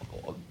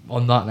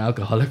 I'm not an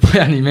alcoholic by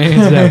any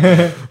means,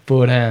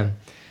 but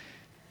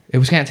it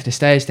was getting to the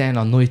stage then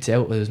on nights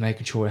out, I was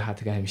making sure I had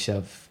to get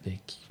myself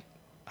like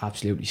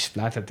absolutely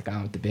splattered to go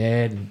into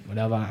bed and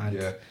whatever,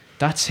 and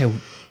that's how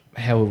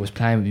it was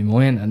playing with my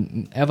mind.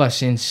 And ever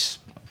since,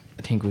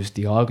 I think it was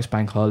the August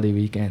bank holiday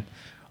weekend,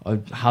 I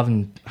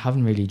haven't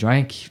really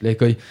drank.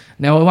 Like, I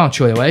won't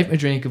shy away from a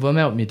drink. If I'm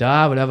out with my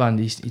dad, whatever, and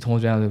he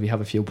turns around and we have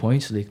a few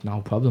pints, like,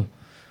 no problem.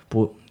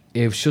 But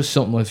it was just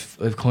something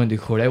I've kind of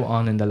cut out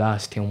on in the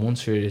last 2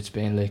 months, where it's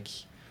been like,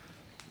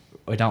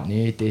 I don't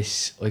need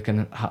this. I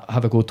can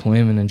have a good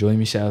time and enjoy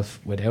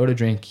myself without a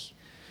drink.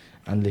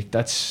 And like,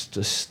 that's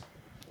just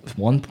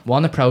one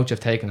approach I've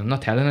taken. I'm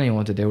not telling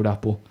anyone to do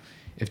that, but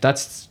if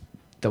that's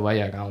the way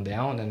you're going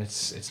down, then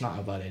it's not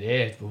a bad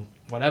idea. But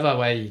whatever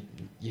way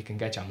you can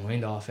get your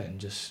mind off it and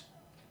just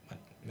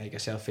make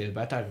yourself feel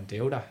better, and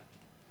do that.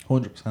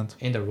 100%.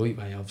 In the right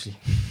way, obviously.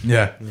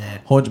 Yeah.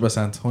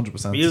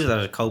 100%. Use it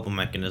as a coping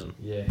mechanism.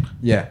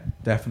 Yeah,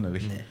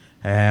 definitely.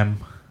 I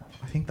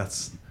think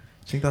that's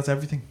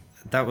everything.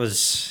 That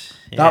was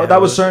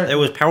certain. It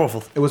was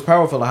powerful. It was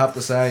powerful, I have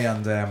to say,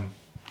 and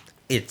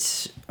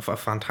it's a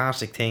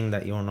fantastic thing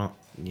that you're not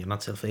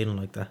still feeling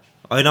like that.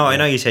 I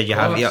know you said you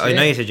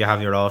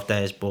have your off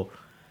days, but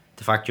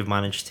the fact you've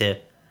managed to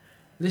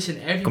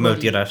come out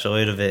the other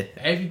side of it.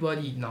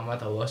 Everybody, no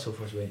matter what,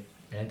 suffers with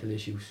mental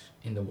issues.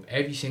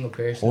 Every single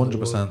person.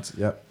 100%.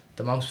 Yeah.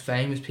 The most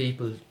famous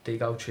people, they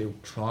go through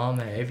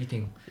trauma,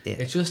 everything. Yeah.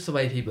 It's just the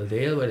way people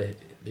deal with it.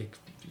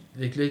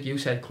 Like you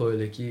said, Kyle,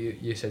 like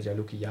you said you're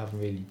lucky you haven't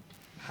really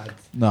had.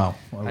 No,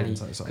 I wouldn't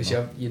say so. Because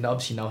you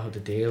obviously know how to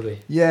deal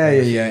with. Yeah.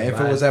 If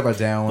it was ever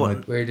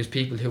down, where there's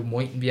people who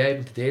mightn't be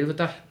able to deal with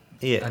that.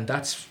 Yeah. And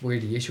that's where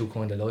the issue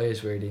kind of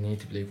lies, where they need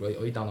to be like, right,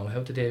 I don't know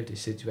how to deal with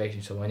this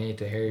situation, so I need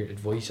to hear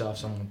advice off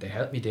someone to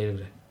help me deal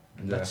with it.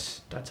 And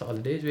that's all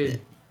it is, really.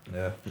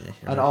 Yeah.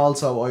 And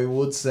also, I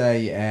would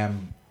say,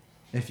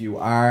 if you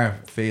are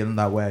feeling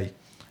that way,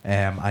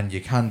 and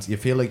you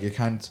feel like you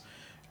can't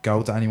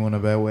go to anyone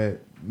about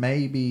it,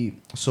 maybe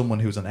someone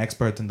who's an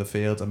expert in the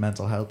field, a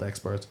mental health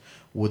expert,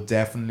 would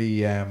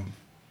definitely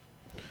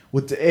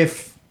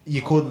if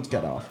you couldn't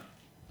get off.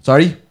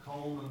 Sorry?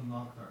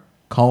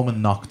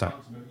 Coleman Noctor.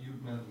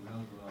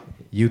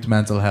 Youth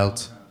mental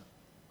health.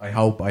 I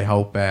hope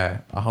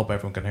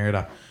everyone can hear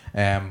that.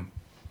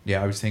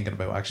 I was thinking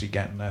about actually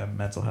getting a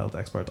mental health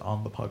expert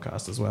on the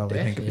podcast as well.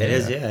 Definitely.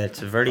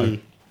 It's a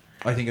very.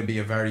 I think it'd be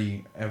a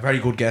very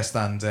good guest,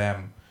 and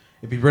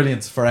it'd be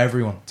brilliant for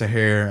everyone to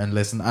hear and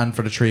listen, and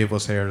for the three of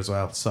us here as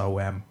well. So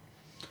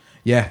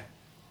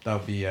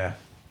that'd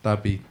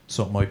be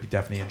something I'd be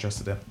definitely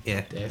interested in.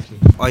 Yeah,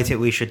 definitely. I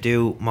think we should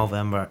do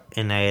Movember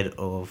in aid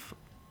of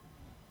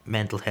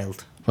mental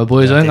health. Well,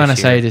 boys, I'm going to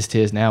say this to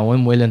you now.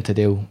 I'm willing to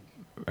do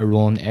a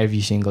run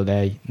every single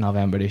day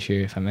November this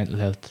year for mental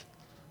health.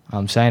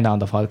 I'm saying that on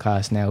the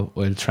podcast now.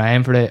 I'll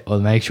train for it. I'll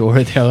make sure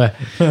I do it.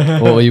 But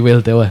I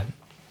will do it.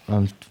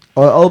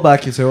 I'll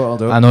back you to it. I'll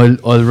do it. And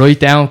I'll write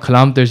down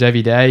kilometers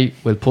every day.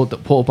 We'll put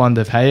up on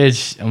the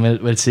page, and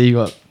we'll see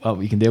what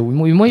we can do.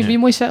 We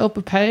might set up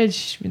a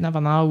page. We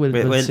never know. We'll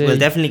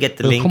definitely get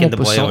the link in the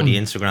bio of the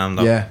Instagram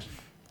though. Yeah.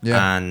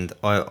 And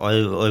I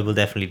will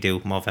definitely do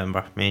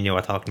Movember. Me and you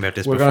were talking about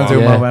this We're before. going to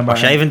do Movember. We're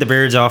shaving the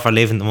beards off or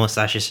leaving the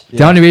mustaches.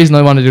 The only reason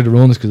I want to do the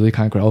runs is because I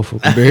can't grow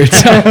fucking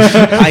beards.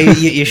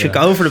 You should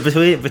go for it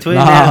between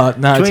now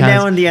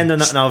and the end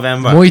of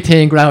November. My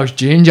thing grows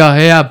ginger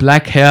hair,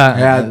 black hair.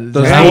 Yeah,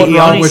 there's nothing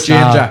wrong with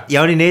ginger. You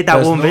only need that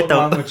There's one bit though.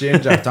 wrong with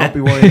ginger. Don't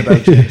be worried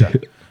about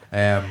ginger.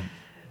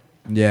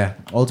 Yeah,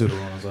 I'll do the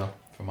run as well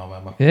for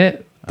Movember. Yeah,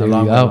 there we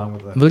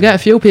go. We'll get a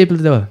few people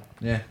to do it.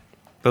 Yeah.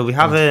 But we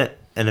have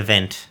an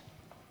event,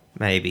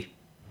 maybe,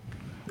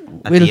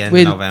 at the end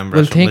of November.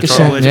 We'll think of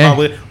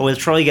something, we'll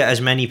try to get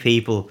as many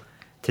people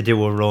to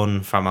do a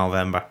run for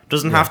November.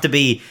 Doesn't have to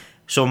be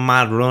some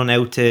mad run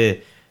out to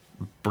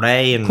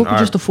Bray and could be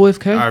just a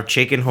 5k or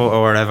Chicken Hut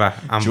or whatever.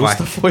 I'm just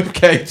back. a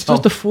 5k. Just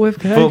a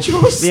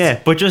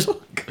 5k. But just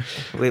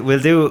we'll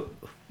do.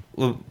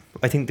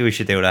 I think that we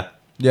should do that.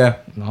 Yeah,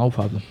 no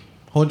problem.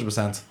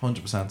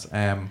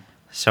 100%.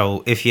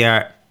 So if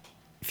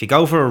you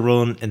go for a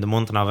run in the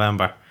month of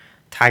November,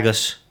 tag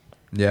us.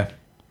 Yeah.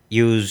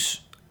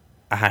 Use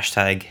a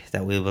hashtag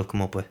that we will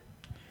come up with.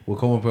 We'll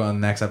come up with it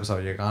on the next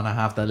episode. You're gonna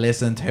have to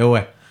listen to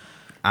it.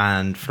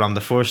 And from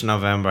the 1st of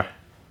November,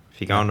 if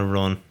you're going to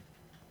run,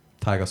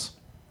 tag us.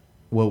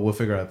 We'll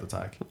figure out the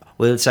tag.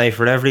 We'll say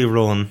for every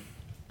run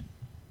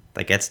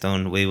that gets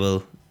done, we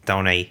will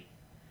donate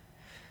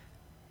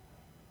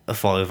a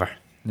 $5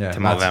 to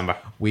November.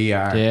 We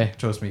are. Yeah.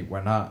 Trust me,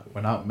 we're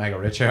not mega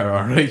rich here,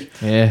 alright.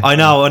 Yeah. I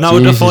know.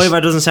 The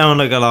 $5 doesn't sound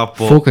like a lot,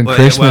 but fucking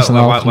Christmas and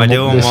all. We're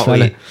doing what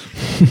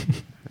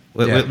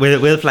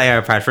we'll play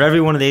our part. For every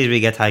one of these, we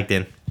get tagged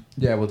in.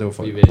 Yeah, we'll do it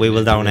for you. We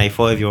will donate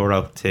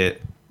 €5 to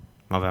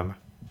November.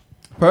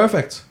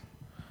 Perfect.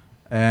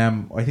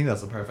 I think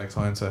that's the perfect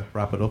time to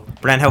wrap it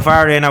up. Brent, how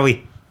far in are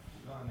we?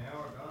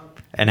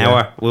 An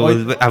hour.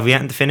 Have we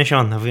anything to finish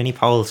on? Have we any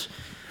polls?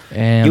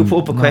 You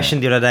put up a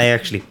question the other day,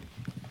 actually.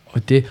 I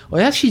did.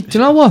 I actually, do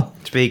you know what?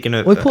 Speaking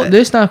of, I put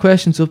listener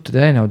questions up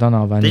today now. I don't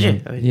know if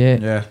anyone. Did you?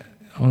 Yeah.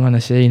 I'm gonna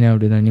say now.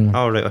 Did anyone?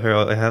 Oh right, here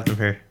I have them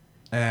here.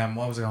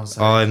 What was I gonna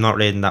say? Oh, I'm not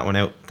reading that one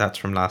out. That's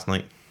from last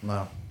night.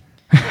 No.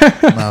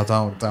 No,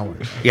 don't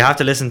worry. You have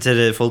to listen to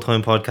the Full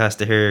Time podcast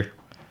to hear.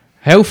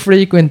 How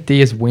frequent do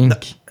you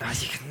wink?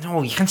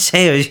 No, you can't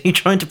say it. You're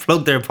trying to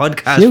plug their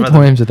podcast. A few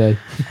times a day.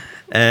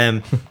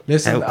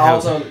 Listen.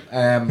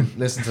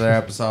 Listen to their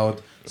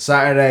episode.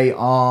 Saturday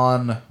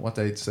on what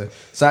date is it?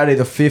 Saturday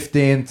the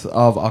 15th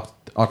of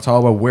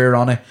October. We're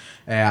on it.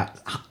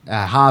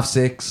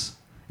 6:30.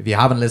 If you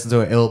haven't listened to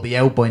it, it'll be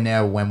out by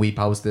now when we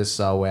post this.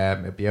 So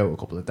it'll be out a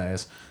couple of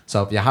days.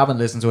 So if you haven't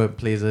listened to it,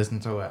 please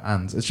listen to it.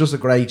 And it's just a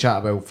great chat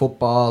about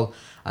football,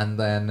 and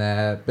then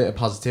a bit of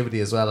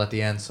positivity as well at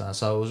the end. So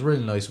it was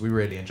really nice. We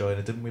really enjoyed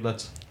it, didn't we,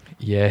 lads?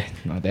 Yeah,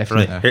 no,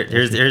 definitely. Right.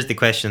 Here's the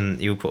question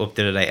you put up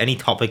the other day. Any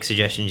topic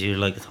suggestions you'd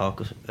like to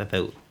talk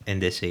about in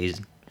this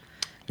season?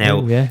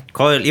 Now,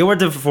 Kyle, you were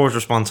the first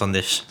response on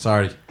this.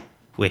 Sorry.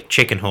 With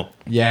Chicken Hut.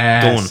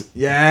 Yes. Done.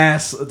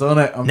 Yes, done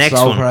it. I'm Next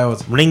so one,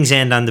 proud.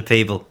 Ringsend and the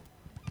People.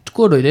 It's a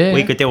good idea.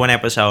 We could do an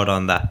episode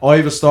on that. I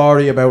have a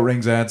story about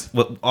Ringsend.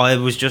 Well, I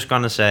was just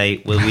going to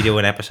say, will we do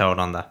an episode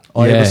on that?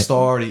 I have a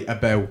story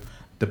about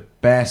the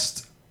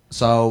best.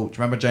 So, do you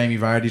remember Jamie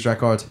Vardy's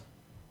record?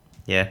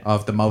 Yeah.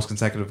 Of the most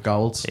consecutive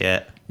goals?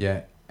 Yeah.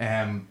 Yeah.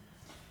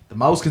 The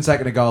most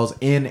consecutive goals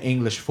in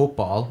English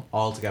football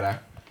altogether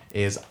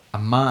is a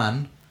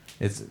man.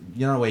 It's,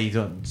 you know, the way he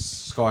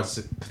scored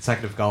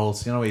consecutive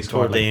goals. You know, he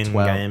scored like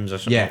 12 games or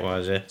something. Yeah.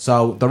 Was it?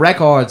 So the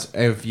record,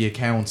 if you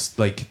count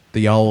like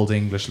the old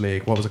English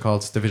league, what was it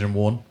called? Division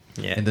 1.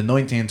 Yeah. In the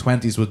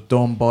 1920s, was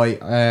done by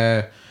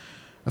a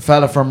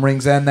fella from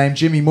Ringsend named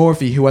Jimmy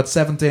Murphy, who had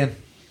 17.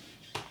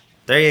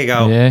 There you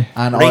go. Yeah.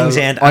 And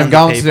I'm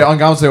going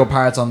to do a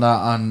part on that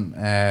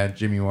on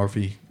Jimmy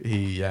Murphy.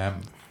 He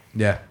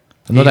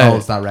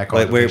holds that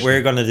record.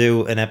 We're going to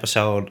do an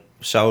episode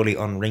solely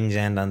on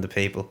Ringsend and the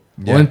People.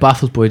 Yeah. I'm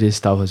baffled by this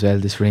stuff as well.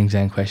 This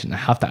Ringsend question. I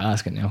have to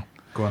ask it now.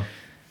 Go on.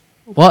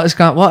 What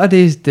are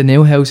the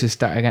new houses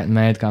that are getting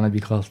made going to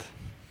be called?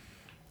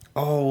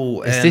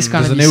 Oh, is this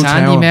going to be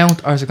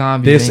Sandymount or is it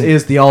going to be? This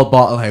is the old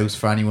Bottle House.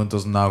 For anyone who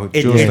doesn't know,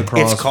 just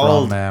across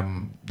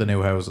from the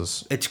new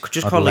houses. It's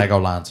just called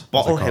Legoland.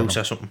 Bottle House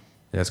or something.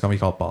 Yeah, it's going to be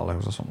called Bottle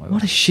House or something.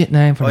 What a shit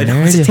name for an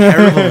area. It's a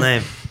terrible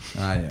name.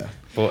 Yeah.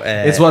 But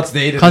it's what's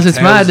needed. Because it's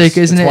mad, like,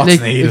 isn't it?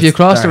 Like, if you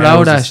cross the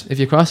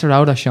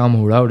road at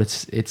Shamrock Road,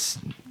 it's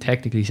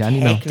technically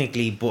Sandymount.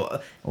 Technically,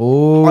 but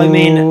I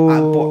mean,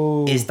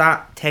 but is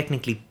that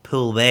technically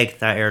Poolbeg,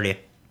 that area?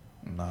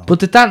 No. But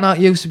did that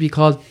not used to be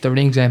called the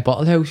Ringsend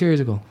Bottle House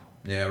years ago?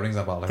 Yeah,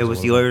 Ringsend Bottle House. It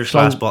was the Irish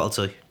last bottle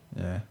site.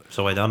 Yeah.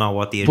 So I don't know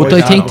what the. But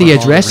I think the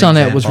address on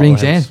it was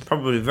Ringsend.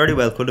 Probably very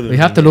well could have been. We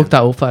have to look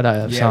that up for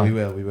that. Yeah, we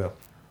will.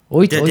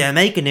 They'll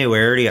make a new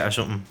area or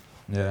something.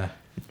 Yeah.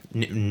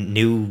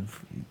 New.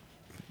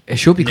 It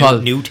should be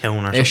called Newtown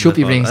or something. It should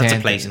be That's a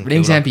place in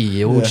Ringsend be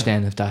huge Yeah.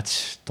 then if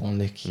that's done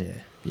like Yeah.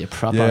 be a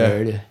proper Yeah.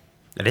 area.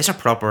 It is a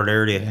proper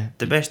area. Yeah.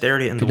 The best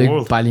area in Could the do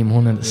world.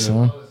 Ballymun in the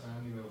sun.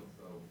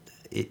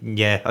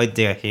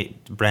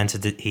 Brent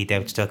said that he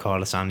doubts they'll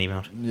call it Sandy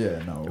Mount. Yeah,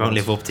 no. Won't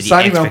live up to the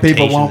Sandymount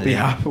people expectations won't be of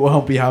the- happy.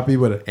 Won't be happy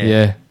with it.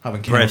 Yeah.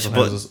 Having Right, council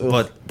houses.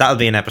 but that'll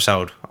be an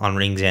episode on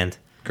Ringsend.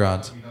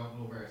 Grant.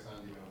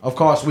 Of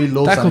course, we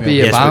love That could be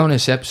Sandymount. a Yes,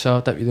 bonus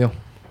episode that we do.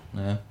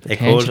 Yeah. It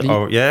could,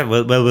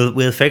 or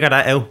we'll figure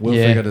that out. We'll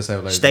Yeah. figure this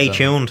out later. Stay then.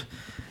 tuned.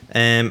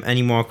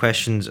 Any more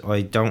questions?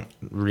 I don't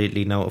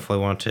really know if I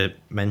want to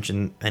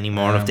mention any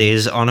more of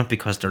these on it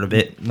because they're a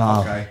bit.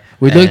 No. Okay.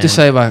 We'd like to Um,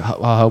 say we're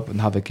hoping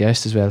to have a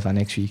guest as well for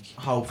next week.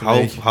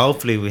 Hopefully.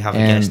 Hopefully we have a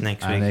guest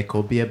next And week. it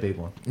could be a big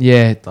one.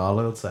 Yeah, That's all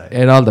I'll say.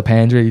 it all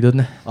depends really, doesn't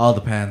it? All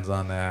depends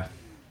on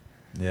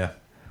yeah.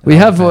 We It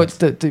all have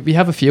depends. we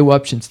have a few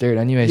options there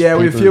anyways. Yeah,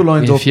 we have a few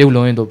lined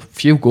up.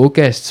 Few good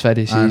guests for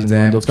this And season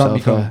lined up. it's gonna So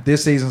become, far.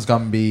 this season's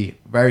gonna be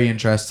very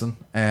interesting.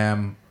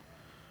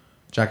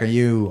 Jack,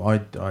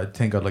 I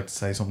think I'd like to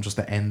say something just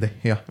to end it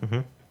here.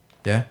 Mhm.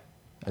 Yeah.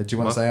 Do you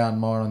want What? to say on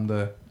more on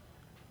the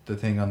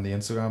thing on the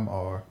Instagram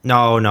or?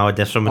 No,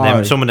 there's some of them.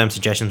 Alright. Some of them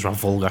suggestions were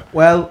vulgar.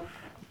 Well,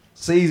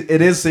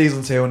 it is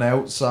season 2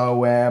 now,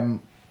 so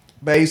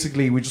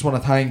basically we just want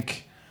to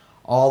thank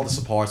all the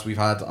supports we've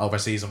had over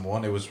season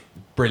 1. It was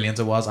brilliant.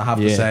 It was. I have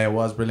to Yeah. say it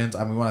was brilliant,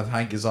 and we want to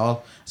thank you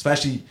all.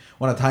 Especially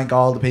want to thank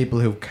all the people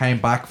who came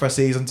back for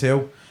season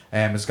 2.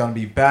 It's gonna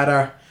be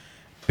better,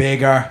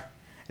 bigger.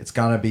 It's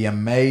gonna be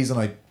amazing.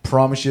 I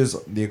promise you.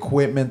 The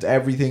equipment,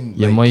 everything.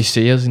 You might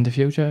see us in the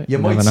future. You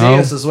might never see know.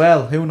 us as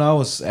well. Who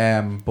knows?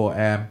 I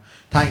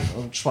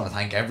just want to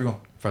thank everyone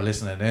for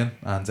listening in,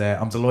 and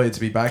I'm delighted to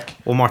be back.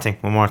 One more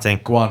thing.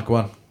 Go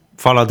on.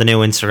 Follow the new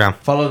Instagram.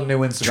 Follow the new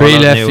Instagram. Three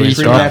Follow Left new Feet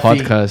Instagram.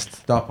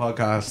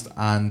 podcast.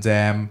 And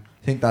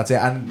I think that's it.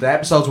 And the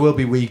episodes will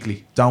be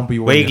weekly. Don't be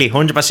worried. Weekly,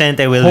 100%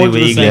 they will 100%. be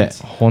weekly. Yeah,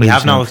 100%. We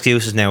have no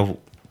excuses now.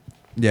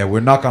 Yeah, we're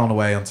not going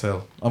away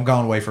until I'm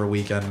going away for a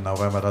weekend in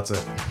November. That's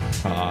it.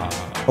 A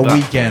that-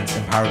 weekend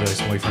in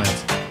paradise, my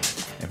friends.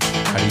 In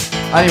Paris.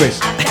 Anyways,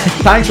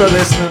 thanks for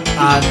listening,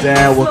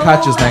 and we'll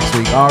catch us next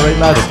week. All right,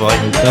 lads. Goodbye.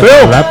 That's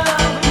a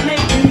wrap.